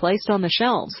need to be placed on the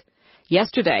shelves.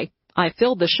 Yesterday, I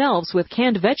filled the shelves with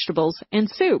canned vegetables and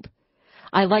soup.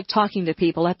 I like talking to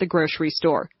people at the grocery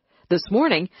store. This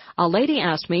morning, a lady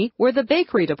asked me where the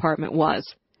bakery department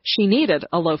was. She needed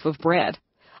a loaf of bread.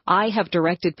 I have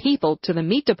directed people to the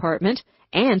meat department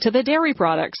and to the dairy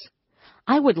products.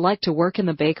 I would like to work in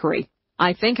the bakery.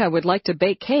 I think I would like to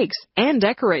bake cakes and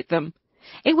decorate them.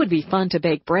 It would be fun to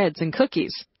bake breads and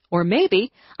cookies. Or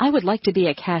maybe I would like to be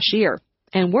a cashier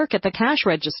and work at the cash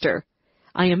register.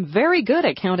 I am very good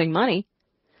at counting money.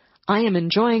 I am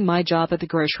enjoying my job at the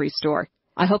grocery store.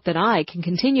 I hope that I can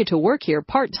continue to work here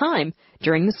part-time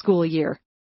during the school year.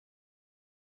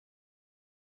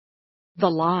 The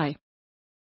lie.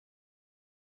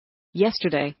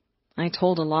 Yesterday, I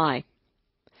told a lie.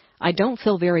 I don't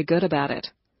feel very good about it.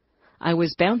 I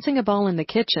was bouncing a ball in the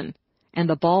kitchen, and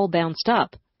the ball bounced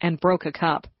up and broke a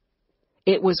cup.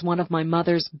 It was one of my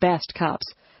mother's best cups,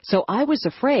 so I was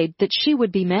afraid that she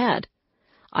would be mad.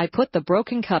 I put the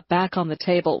broken cup back on the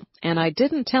table, and I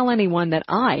didn't tell anyone that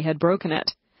I had broken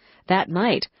it. That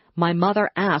night, my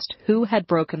mother asked who had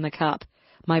broken the cup.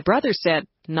 My brother said,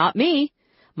 "Not me."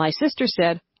 My sister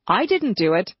said, "I didn't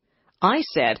do it." I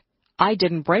said, "I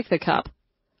didn't break the cup."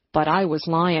 But I was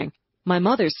lying. My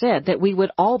mother said that we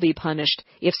would all be punished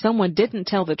if someone didn't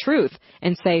tell the truth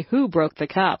and say who broke the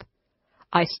cup.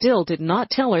 I still did not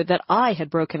tell her that I had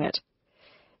broken it.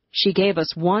 She gave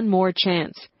us one more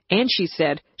chance, and she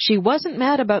said she wasn't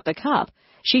mad about the cup.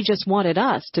 She just wanted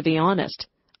us to be honest.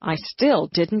 I still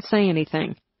didn't say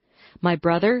anything. My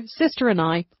brother, sister, and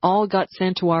I all got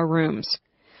sent to our rooms.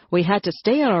 We had to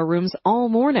stay in our rooms all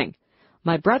morning.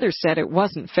 My brother said it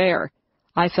wasn't fair.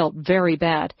 I felt very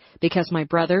bad because my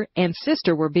brother and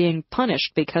sister were being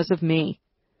punished because of me.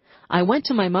 I went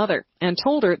to my mother and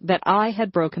told her that I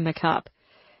had broken the cup.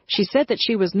 She said that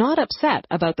she was not upset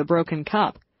about the broken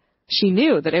cup. She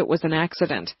knew that it was an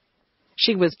accident.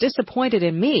 She was disappointed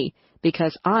in me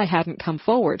because I hadn't come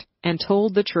forward and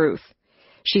told the truth.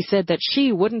 She said that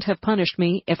she wouldn't have punished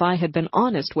me if I had been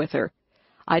honest with her.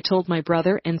 I told my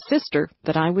brother and sister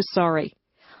that I was sorry.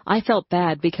 I felt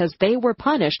bad because they were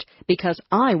punished because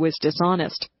I was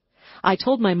dishonest. I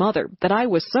told my mother that I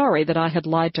was sorry that I had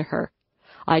lied to her.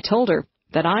 I told her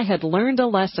that I had learned a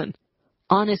lesson.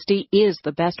 Honesty is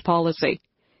the best policy.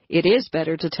 It is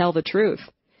better to tell the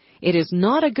truth. It is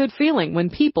not a good feeling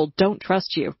when people don't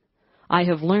trust you. I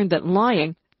have learned that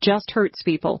lying just hurts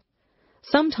people.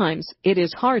 Sometimes it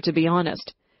is hard to be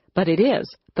honest, but it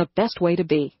is the best way to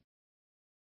be.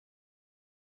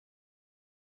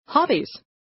 Hobbies.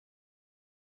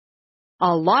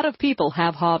 A lot of people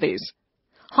have hobbies.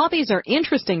 Hobbies are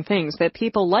interesting things that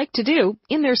people like to do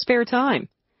in their spare time.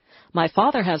 My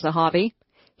father has a hobby.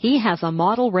 He has a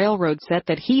model railroad set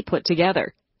that he put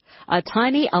together. A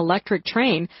tiny electric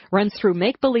train runs through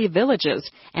make-believe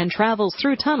villages and travels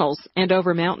through tunnels and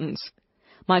over mountains.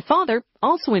 My father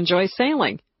also enjoys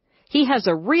sailing. He has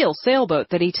a real sailboat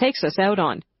that he takes us out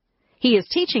on. He is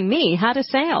teaching me how to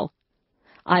sail.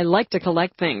 I like to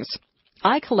collect things.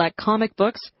 I collect comic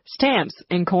books, stamps,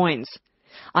 and coins.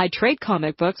 I trade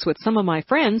comic books with some of my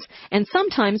friends, and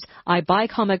sometimes I buy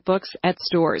comic books at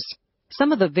stores.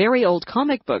 Some of the very old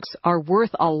comic books are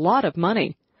worth a lot of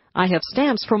money. I have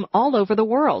stamps from all over the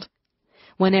world.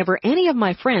 Whenever any of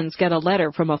my friends get a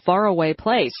letter from a faraway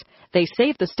place, they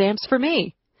save the stamps for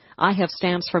me. I have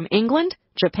stamps from England,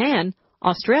 Japan,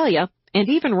 Australia, and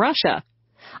even Russia.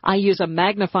 I use a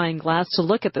magnifying glass to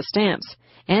look at the stamps,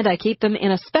 and I keep them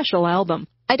in a special album.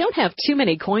 I don't have too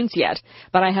many coins yet,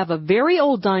 but I have a very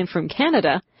old dime from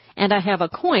Canada, and I have a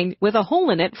coin with a hole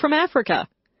in it from Africa.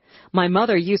 My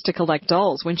mother used to collect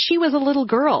dolls when she was a little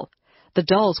girl. The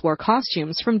dolls wore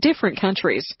costumes from different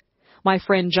countries. My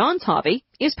friend John's hobby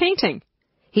is painting.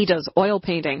 He does oil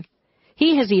painting.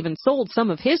 He has even sold some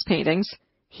of his paintings.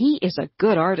 He is a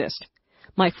good artist.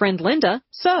 My friend Linda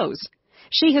sews.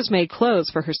 She has made clothes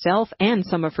for herself and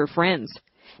some of her friends.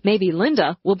 Maybe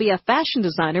Linda will be a fashion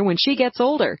designer when she gets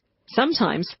older.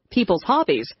 Sometimes people's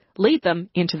hobbies lead them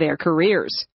into their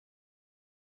careers.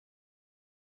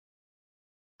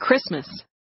 Christmas.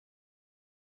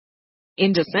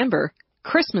 In December,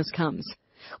 Christmas comes.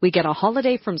 We get a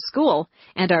holiday from school,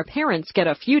 and our parents get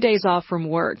a few days off from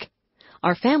work.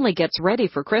 Our family gets ready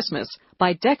for Christmas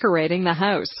by decorating the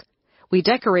house. We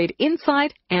decorate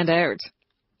inside and out.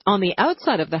 On the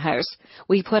outside of the house,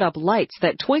 we put up lights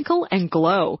that twinkle and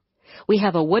glow. We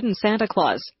have a wooden Santa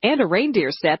Claus and a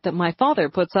reindeer set that my father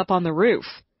puts up on the roof.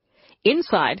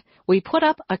 Inside, we put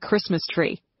up a Christmas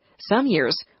tree. Some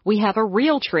years, we have a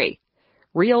real tree.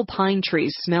 Real pine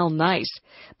trees smell nice,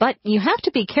 but you have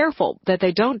to be careful that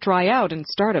they don't dry out and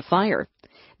start a fire.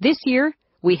 This year,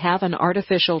 we have an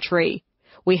artificial tree.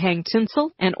 We hang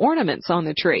tinsel and ornaments on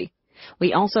the tree.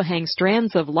 We also hang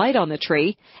strands of light on the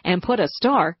tree and put a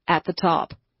star at the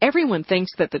top. Everyone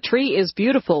thinks that the tree is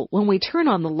beautiful when we turn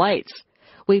on the lights.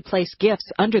 We place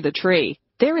gifts under the tree.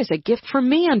 There is a gift for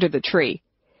me under the tree.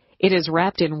 It is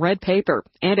wrapped in red paper,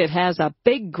 and it has a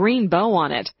big green bow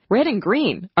on it. Red and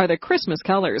green are the Christmas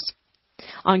colors.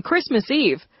 On Christmas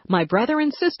Eve, my brother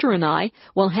and sister and I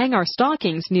will hang our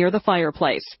stockings near the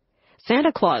fireplace.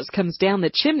 Santa Claus comes down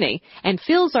the chimney and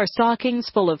fills our stockings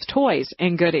full of toys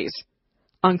and goodies.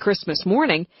 On Christmas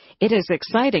morning, it is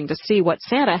exciting to see what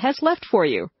Santa has left for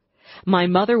you. My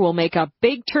mother will make a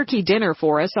big turkey dinner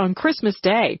for us on Christmas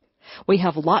Day. We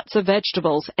have lots of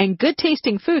vegetables and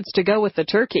good-tasting foods to go with the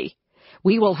turkey.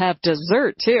 We will have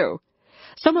dessert, too.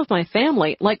 Some of my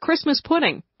family like Christmas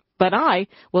pudding, but I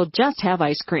will just have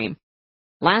ice cream.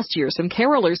 Last year, some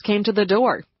carolers came to the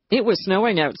door. It was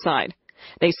snowing outside.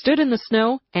 They stood in the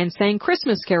snow and sang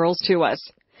Christmas carols to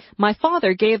us. My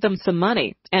father gave them some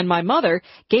money, and my mother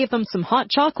gave them some hot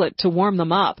chocolate to warm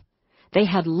them up. They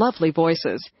had lovely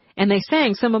voices, and they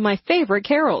sang some of my favorite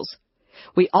carols.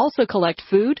 We also collect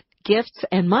food, gifts,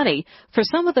 and money for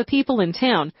some of the people in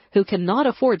town who cannot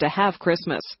afford to have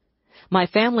Christmas. My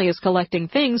family is collecting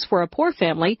things for a poor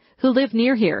family who live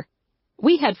near here.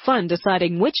 We had fun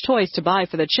deciding which toys to buy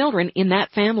for the children in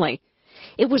that family.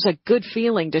 It was a good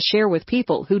feeling to share with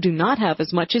people who do not have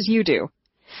as much as you do.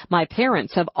 My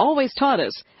parents have always taught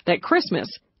us that Christmas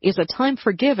is a time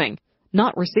for giving,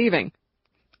 not receiving.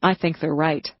 I think they're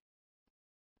right.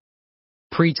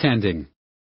 Pretending.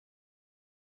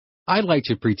 I like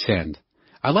to pretend.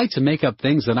 I like to make up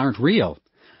things that aren't real.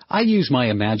 I use my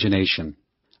imagination.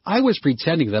 I was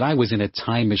pretending that I was in a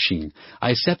time machine.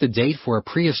 I set the date for a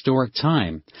prehistoric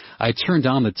time. I turned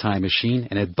on the time machine,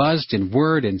 and it buzzed and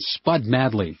whirred and spud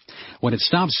madly. When it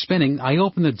stopped spinning, I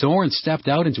opened the door and stepped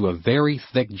out into a very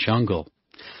thick jungle.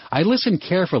 I listened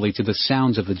carefully to the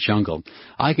sounds of the jungle.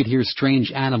 I could hear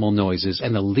strange animal noises,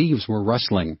 and the leaves were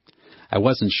rustling. I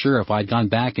wasn't sure if I'd gone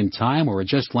back in time or had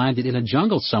just landed in a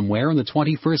jungle somewhere in the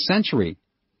 21st century.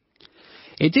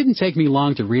 It didn't take me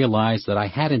long to realize that I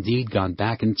had indeed gone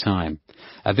back in time.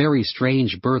 A very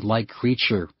strange bird-like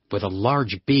creature with a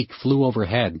large beak flew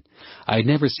overhead. I had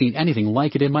never seen anything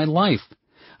like it in my life.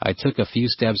 I took a few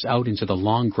steps out into the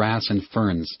long grass and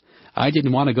ferns. I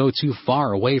didn't want to go too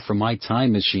far away from my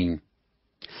time machine.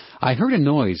 I heard a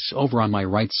noise over on my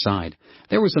right side.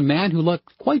 There was a man who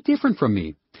looked quite different from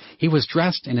me. He was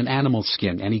dressed in an animal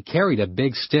skin, and he carried a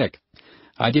big stick.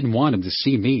 I didn't want him to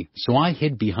see me, so I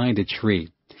hid behind a tree.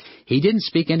 He didn't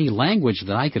speak any language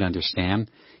that I could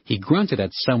understand. He grunted at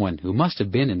someone who must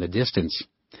have been in the distance.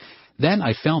 Then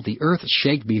I felt the earth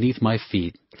shake beneath my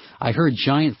feet. I heard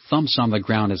giant thumps on the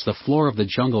ground as the floor of the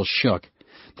jungle shook.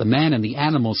 The man in the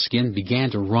animal skin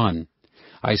began to run.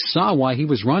 I saw why he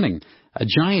was running. A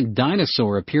giant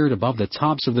dinosaur appeared above the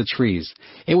tops of the trees.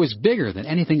 It was bigger than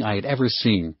anything I had ever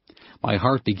seen. My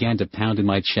heart began to pound in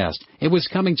my chest. It was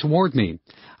coming toward me.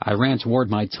 I ran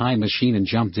toward my time machine and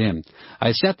jumped in.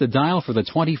 I set the dial for the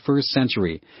 21st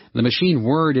century. The machine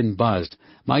whirred and buzzed.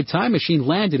 My time machine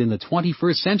landed in the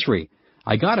 21st century.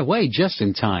 I got away just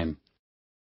in time.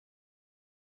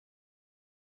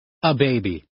 A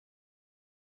baby.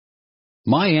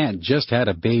 My aunt just had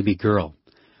a baby girl.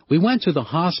 We went to the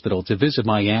hospital to visit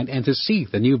my aunt and to see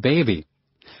the new baby.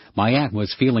 My aunt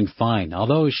was feeling fine,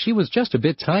 although she was just a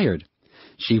bit tired.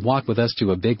 She walked with us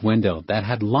to a big window that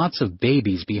had lots of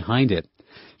babies behind it.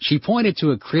 She pointed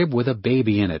to a crib with a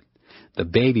baby in it. The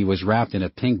baby was wrapped in a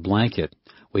pink blanket.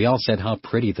 We all said how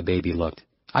pretty the baby looked.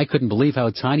 I couldn't believe how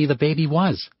tiny the baby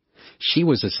was. She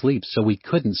was asleep, so we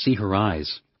couldn't see her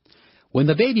eyes. When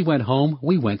the baby went home,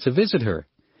 we went to visit her.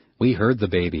 We heard the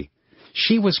baby.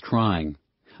 She was crying.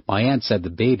 My aunt said the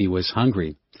baby was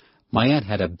hungry. My aunt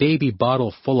had a baby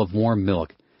bottle full of warm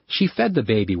milk. She fed the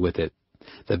baby with it.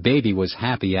 The baby was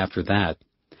happy after that.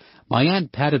 My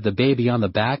aunt patted the baby on the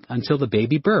back until the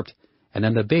baby burped, and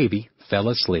then the baby fell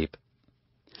asleep.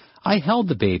 I held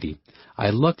the baby. I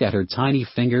looked at her tiny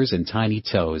fingers and tiny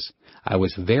toes. I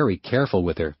was very careful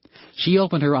with her. She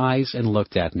opened her eyes and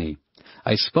looked at me.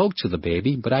 I spoke to the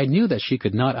baby, but I knew that she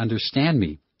could not understand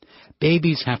me.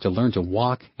 Babies have to learn to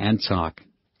walk and talk.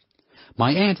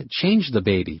 My aunt changed the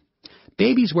baby.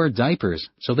 Babies wear diapers,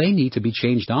 so they need to be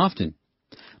changed often.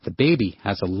 The baby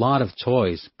has a lot of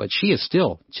toys, but she is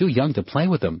still too young to play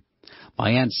with them.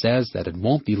 My aunt says that it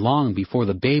won't be long before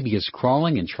the baby is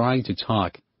crawling and trying to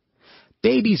talk.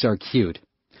 Babies are cute.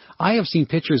 I have seen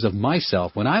pictures of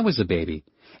myself when I was a baby,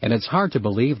 and it's hard to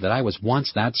believe that I was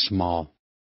once that small.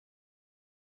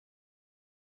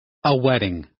 A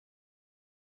wedding.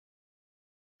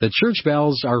 The church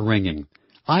bells are ringing.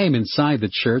 I am inside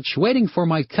the church waiting for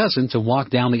my cousin to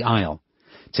walk down the aisle.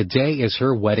 Today is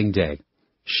her wedding day.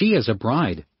 She is a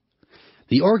bride.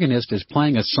 The organist is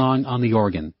playing a song on the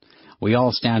organ. We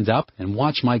all stand up and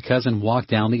watch my cousin walk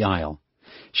down the aisle.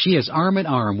 She is arm in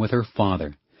arm with her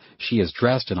father. She is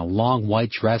dressed in a long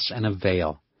white dress and a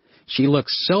veil. She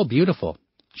looks so beautiful.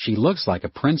 She looks like a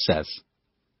princess.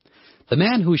 The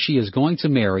man who she is going to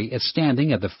marry is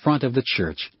standing at the front of the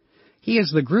church. He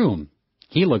is the groom.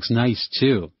 He looks nice,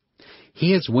 too.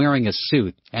 He is wearing a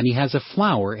suit, and he has a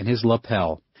flower in his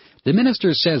lapel. The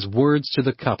minister says words to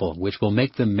the couple which will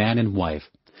make them man and wife.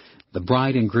 The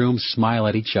bride and groom smile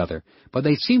at each other, but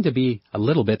they seem to be a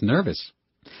little bit nervous.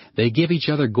 They give each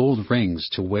other gold rings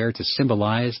to wear to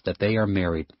symbolize that they are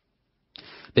married.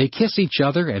 They kiss each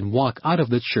other and walk out of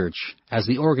the church as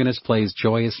the organist plays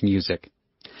joyous music.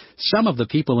 Some of the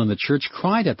people in the church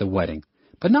cried at the wedding,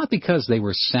 but not because they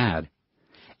were sad.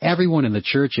 Everyone in the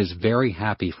church is very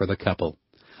happy for the couple.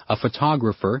 A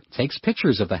photographer takes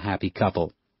pictures of the happy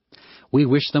couple. We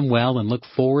wish them well and look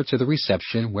forward to the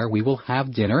reception where we will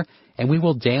have dinner and we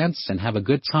will dance and have a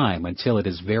good time until it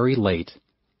is very late.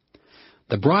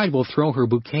 The bride will throw her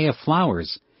bouquet of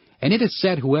flowers, and it is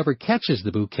said whoever catches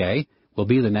the bouquet will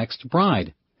be the next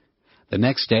bride. The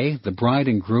next day, the bride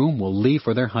and groom will leave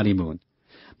for their honeymoon.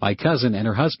 My cousin and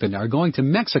her husband are going to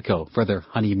Mexico for their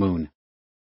honeymoon.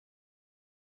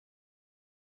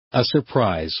 A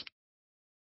surprise.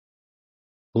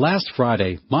 Last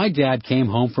Friday, my dad came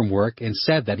home from work and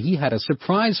said that he had a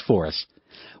surprise for us.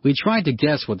 We tried to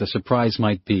guess what the surprise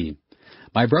might be.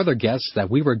 My brother guessed that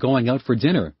we were going out for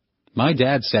dinner. My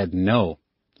dad said no.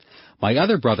 My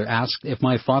other brother asked if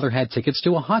my father had tickets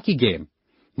to a hockey game.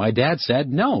 My dad said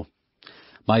no.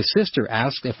 My sister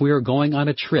asked if we were going on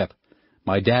a trip.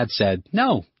 My dad said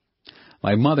no.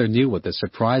 My mother knew what the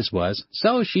surprise was,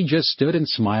 so she just stood and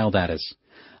smiled at us.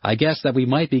 I guessed that we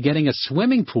might be getting a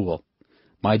swimming pool.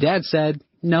 My dad said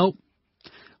nope.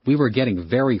 We were getting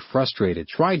very frustrated,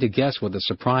 trying to guess what the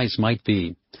surprise might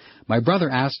be. My brother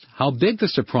asked how big the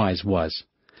surprise was.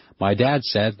 My dad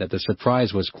said that the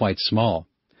surprise was quite small.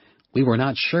 We were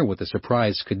not sure what the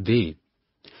surprise could be.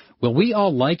 Will we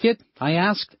all like it? I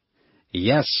asked.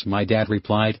 Yes, my dad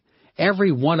replied.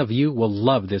 Every one of you will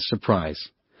love this surprise.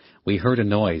 We heard a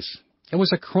noise. It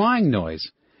was a crying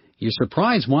noise. Your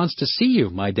surprise wants to see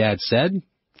you, my dad said.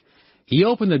 He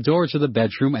opened the door to the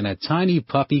bedroom and a tiny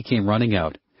puppy came running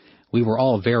out. We were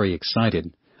all very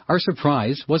excited. Our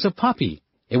surprise was a puppy.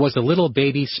 It was a little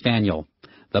baby spaniel.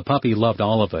 The puppy loved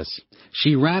all of us.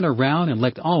 She ran around and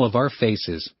licked all of our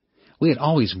faces. We had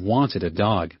always wanted a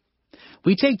dog.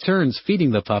 We take turns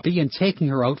feeding the puppy and taking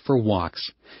her out for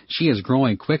walks. She is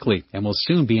growing quickly and will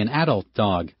soon be an adult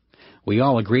dog. We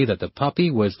all agree that the puppy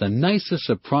was the nicest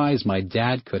surprise my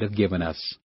dad could have given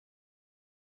us.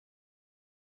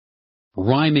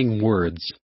 Rhyming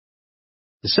words.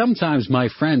 Sometimes my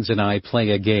friends and I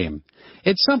play a game.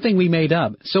 It's something we made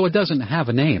up, so it doesn't have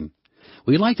a name.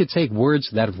 We like to take words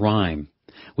that rhyme.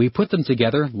 We put them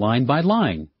together line by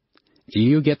line. Do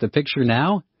you get the picture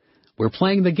now? We're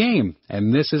playing the game,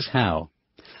 and this is how.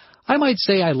 I might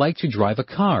say I like to drive a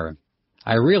car.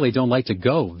 I really don't like to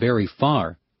go very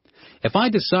far. If I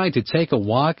decide to take a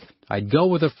walk, I'd go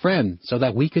with a friend so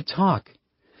that we could talk.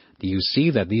 Do you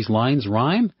see that these lines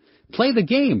rhyme? Play the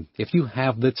game if you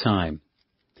have the time.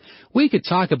 We could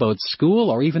talk about school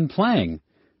or even playing.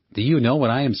 Do you know what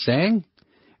I am saying?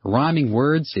 Rhyming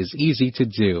words is easy to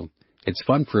do. It's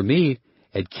fun for me.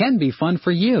 It can be fun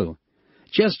for you.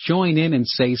 Just join in and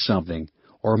say something,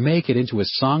 or make it into a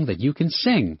song that you can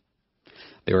sing.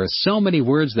 There are so many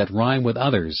words that rhyme with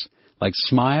others, like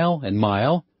smile and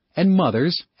mile, and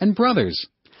mothers and brothers.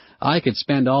 I could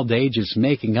spend all day just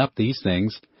making up these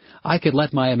things. I could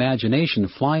let my imagination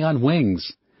fly on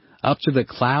wings. Up to the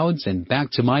clouds and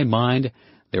back to my mind,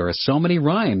 there are so many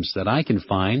rhymes that I can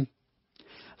find.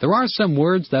 There are some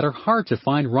words that are hard to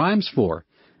find rhymes for.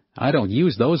 I don't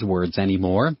use those words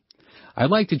anymore. I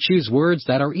like to choose words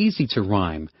that are easy to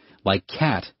rhyme, like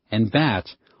cat and bat,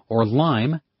 or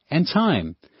lime and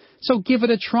time. So give it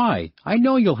a try. I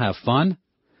know you'll have fun.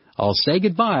 I'll say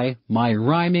goodbye. My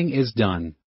rhyming is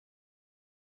done.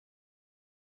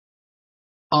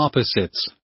 Opposites.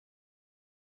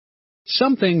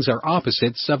 Some things are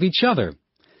opposites of each other.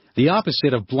 The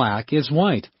opposite of black is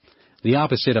white. The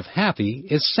opposite of happy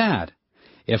is sad.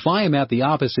 If I am at the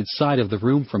opposite side of the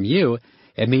room from you,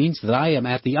 it means that I am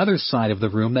at the other side of the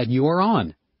room that you are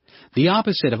on. The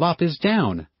opposite of up is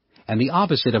down, and the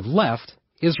opposite of left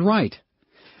is right.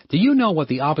 Do you know what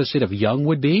the opposite of young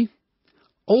would be?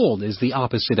 Old is the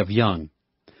opposite of young.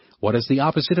 What is the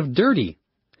opposite of dirty?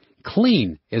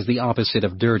 Clean is the opposite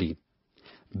of dirty.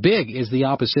 Big is the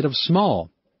opposite of small.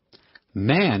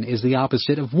 Man is the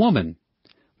opposite of woman.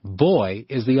 Boy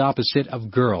is the opposite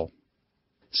of girl.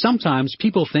 Sometimes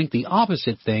people think the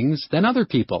opposite things than other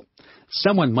people.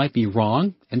 Someone might be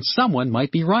wrong, and someone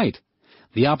might be right.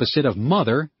 The opposite of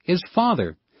mother is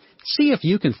father. See if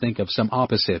you can think of some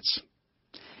opposites.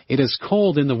 It is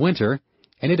cold in the winter,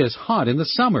 and it is hot in the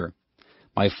summer.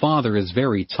 My father is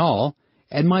very tall,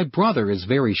 and my brother is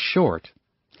very short.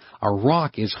 A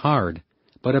rock is hard,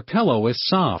 but a pillow is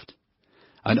soft.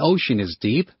 An ocean is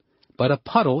deep, but a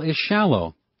puddle is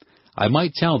shallow. I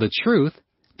might tell the truth,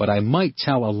 but I might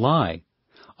tell a lie.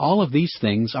 All of these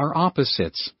things are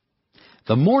opposites.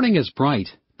 The morning is bright,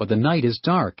 but the night is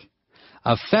dark.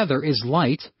 A feather is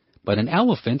light, but an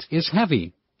elephant is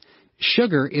heavy.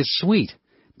 Sugar is sweet,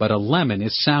 but a lemon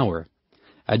is sour.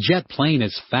 A jet plane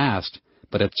is fast,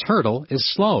 but a turtle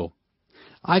is slow.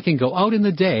 I can go out in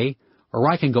the day,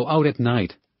 or I can go out at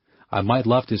night. I might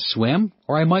love to swim,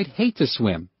 or I might hate to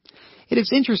swim. It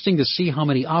is interesting to see how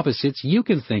many opposites you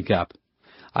can think up.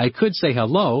 I could say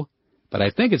hello, but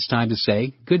I think it's time to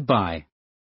say goodbye.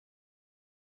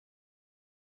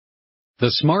 The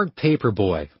Smart Paper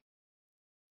Boy.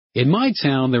 In my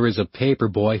town, there is a paper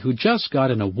boy who just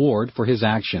got an award for his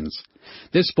actions.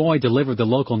 This boy delivered the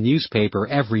local newspaper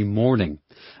every morning.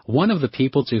 One of the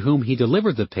people to whom he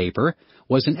delivered the paper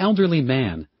was an elderly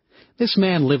man. This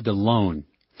man lived alone.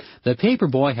 The paper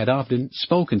boy had often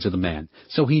spoken to the man,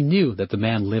 so he knew that the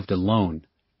man lived alone.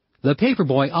 The paper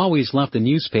boy always left the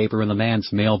newspaper in the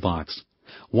man's mailbox.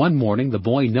 One morning, the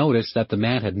boy noticed that the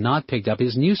man had not picked up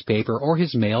his newspaper or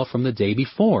his mail from the day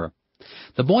before.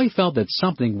 The boy felt that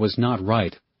something was not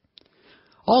right.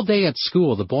 All day at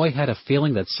school, the boy had a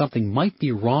feeling that something might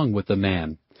be wrong with the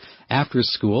man. After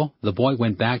school, the boy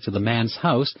went back to the man's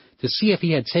house to see if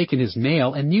he had taken his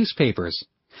mail and newspapers.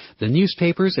 The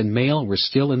newspapers and mail were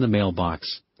still in the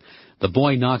mailbox. The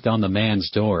boy knocked on the man's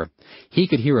door. He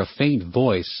could hear a faint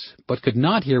voice, but could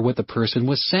not hear what the person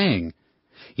was saying.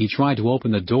 He tried to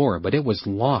open the door, but it was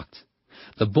locked.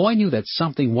 The boy knew that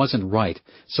something wasn't right,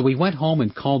 so he went home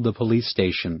and called the police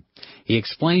station. He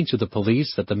explained to the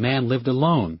police that the man lived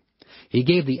alone. He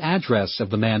gave the address of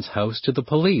the man's house to the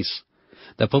police.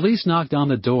 The police knocked on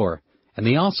the door, and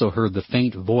they also heard the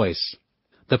faint voice.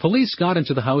 The police got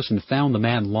into the house and found the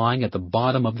man lying at the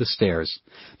bottom of the stairs.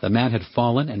 The man had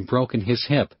fallen and broken his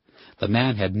hip. The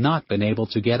man had not been able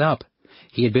to get up.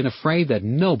 He had been afraid that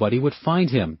nobody would find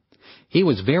him. He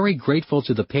was very grateful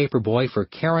to the paper boy for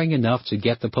caring enough to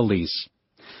get the police.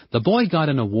 The boy got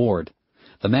an award.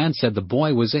 The man said the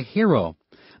boy was a hero.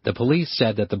 The police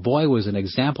said that the boy was an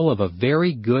example of a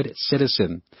very good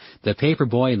citizen. The paper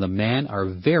boy and the man are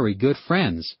very good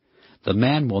friends. The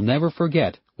man will never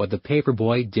forget what the paper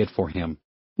boy did for him.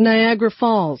 Niagara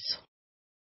Falls.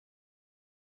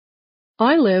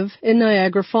 I live in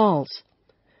Niagara Falls.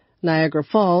 Niagara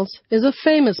Falls is a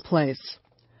famous place.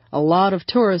 A lot of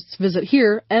tourists visit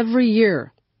here every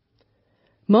year.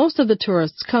 Most of the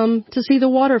tourists come to see the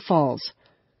waterfalls.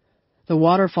 The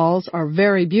waterfalls are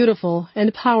very beautiful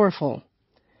and powerful.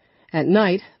 At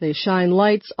night, they shine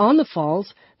lights on the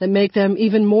falls that make them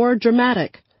even more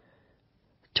dramatic.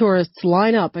 Tourists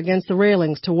line up against the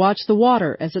railings to watch the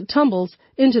water as it tumbles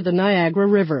into the Niagara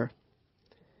River.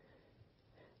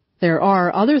 There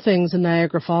are other things in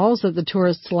Niagara Falls that the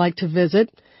tourists like to visit.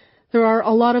 There are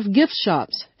a lot of gift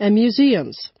shops and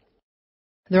museums.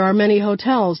 There are many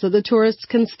hotels that the tourists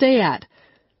can stay at.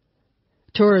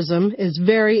 Tourism is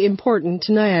very important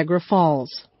to Niagara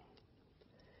Falls.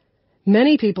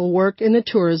 Many people work in the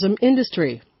tourism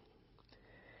industry.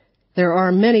 There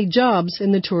are many jobs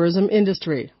in the tourism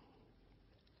industry.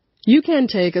 You can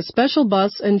take a special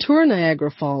bus and tour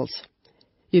Niagara Falls.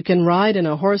 You can ride in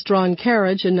a horse-drawn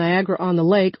carriage in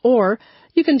Niagara-on-the-Lake, or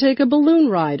you can take a balloon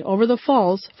ride over the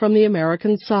falls from the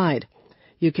American side.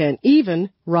 You can even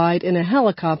ride in a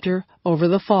helicopter over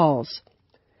the falls.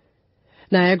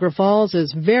 Niagara Falls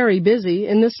is very busy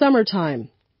in the summertime.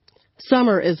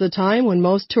 Summer is the time when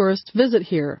most tourists visit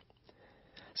here.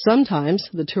 Sometimes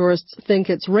the tourists think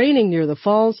it's raining near the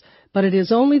falls, but it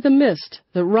is only the mist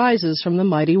that rises from the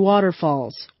mighty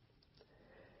waterfalls.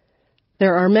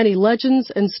 There are many legends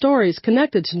and stories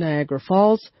connected to Niagara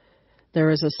Falls. There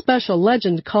is a special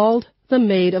legend called the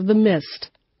Maid of the Mist.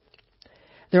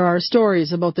 There are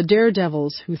stories about the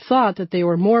daredevils who thought that they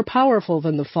were more powerful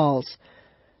than the falls.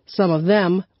 Some of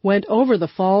them went over the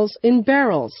falls in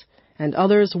barrels, and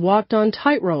others walked on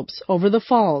tightropes over the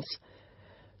falls.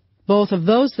 Both of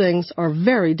those things are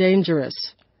very dangerous.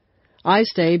 I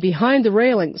stay behind the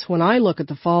railings when I look at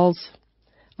the falls.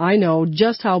 I know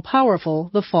just how powerful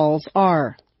the falls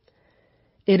are.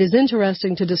 It is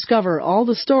interesting to discover all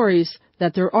the stories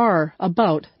that there are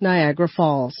about Niagara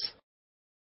Falls.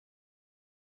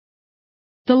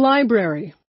 The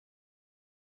library.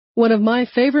 One of my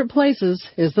favorite places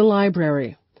is the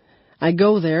library. I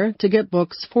go there to get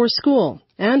books for school,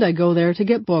 and I go there to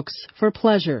get books for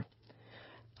pleasure.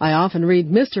 I often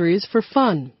read mysteries for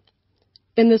fun.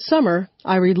 In the summer,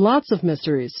 I read lots of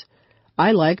mysteries.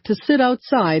 I like to sit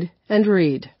outside and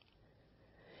read.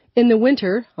 In the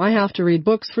winter, I have to read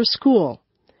books for school.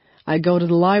 I go to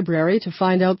the library to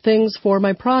find out things for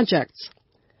my projects.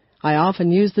 I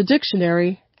often use the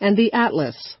dictionary and the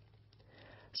atlas.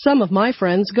 Some of my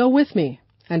friends go with me,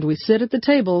 and we sit at the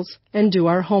tables and do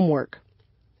our homework.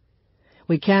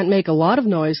 We can't make a lot of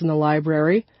noise in the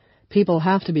library. People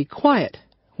have to be quiet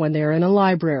when they're in a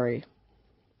library.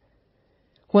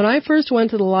 When I first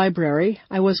went to the library,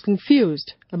 I was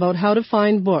confused about how to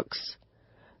find books.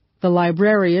 The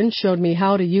librarian showed me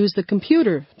how to use the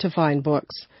computer to find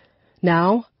books.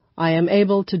 Now, I am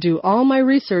able to do all my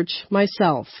research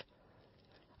myself.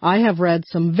 I have read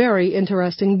some very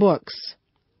interesting books.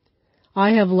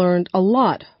 I have learned a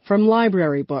lot from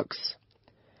library books.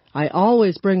 I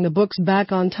always bring the books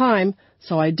back on time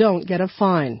so I don't get a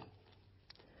fine.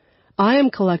 I am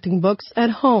collecting books at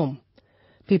home.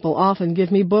 People often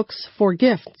give me books for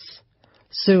gifts.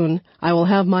 Soon I will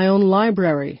have my own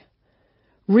library.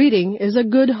 Reading is a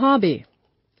good hobby.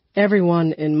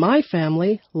 Everyone in my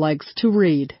family likes to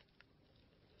read.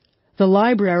 The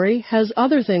library has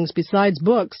other things besides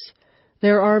books.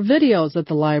 There are videos at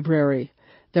the library.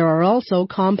 There are also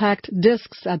compact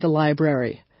discs at the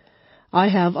library. I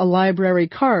have a library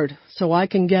card so I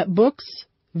can get books,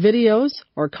 videos,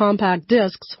 or compact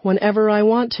discs whenever I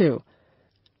want to.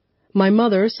 My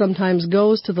mother sometimes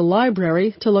goes to the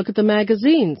library to look at the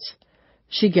magazines.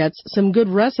 She gets some good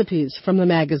recipes from the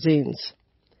magazines.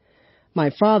 My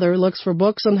father looks for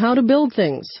books on how to build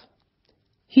things.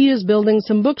 He is building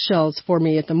some bookshelves for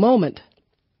me at the moment.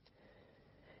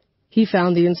 He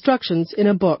found the instructions in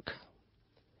a book.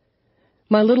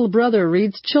 My little brother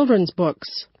reads children's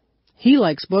books. He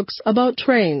likes books about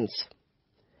trains.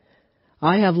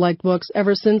 I have liked books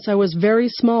ever since I was very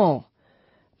small.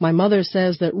 My mother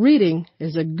says that reading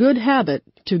is a good habit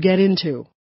to get into.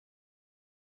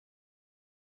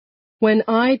 When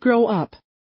I grow up.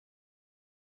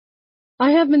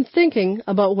 I have been thinking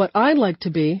about what I'd like to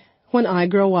be when I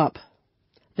grow up.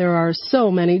 There are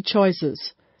so many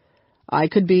choices. I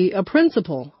could be a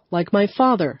principal, like my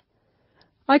father.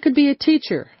 I could be a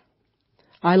teacher.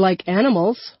 I like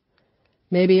animals.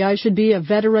 Maybe I should be a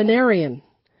veterinarian.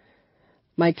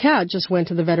 My cat just went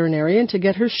to the veterinarian to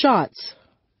get her shots.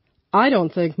 I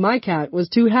don't think my cat was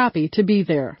too happy to be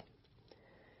there.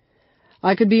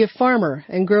 I could be a farmer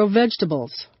and grow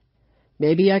vegetables.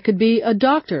 Maybe I could be a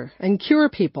doctor and cure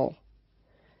people.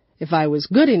 If I was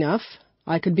good enough,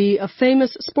 I could be a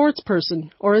famous sports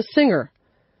person or a singer.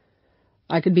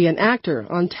 I could be an actor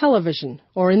on television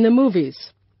or in the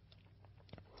movies.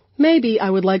 Maybe I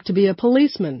would like to be a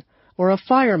policeman or a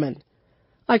fireman.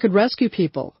 I could rescue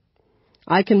people.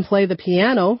 I can play the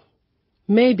piano.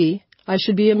 Maybe I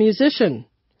should be a musician.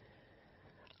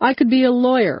 I could be a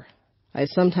lawyer. I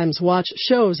sometimes watch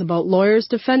shows about lawyers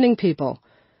defending people.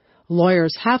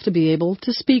 Lawyers have to be able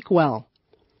to speak well.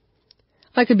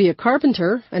 I could be a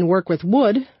carpenter and work with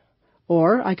wood,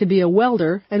 or I could be a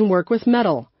welder and work with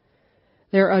metal.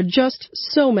 There are just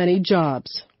so many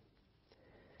jobs.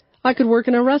 I could work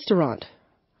in a restaurant.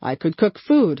 I could cook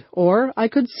food, or I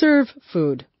could serve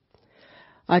food.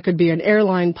 I could be an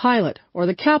airline pilot or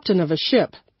the captain of a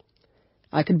ship.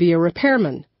 I could be a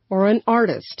repairman or an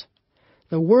artist.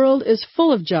 The world is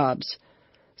full of jobs.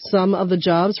 Some of the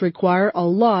jobs require a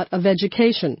lot of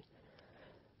education.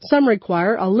 Some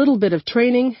require a little bit of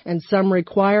training, and some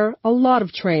require a lot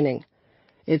of training.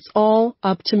 It's all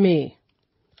up to me.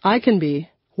 I can be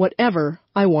whatever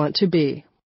I want to be.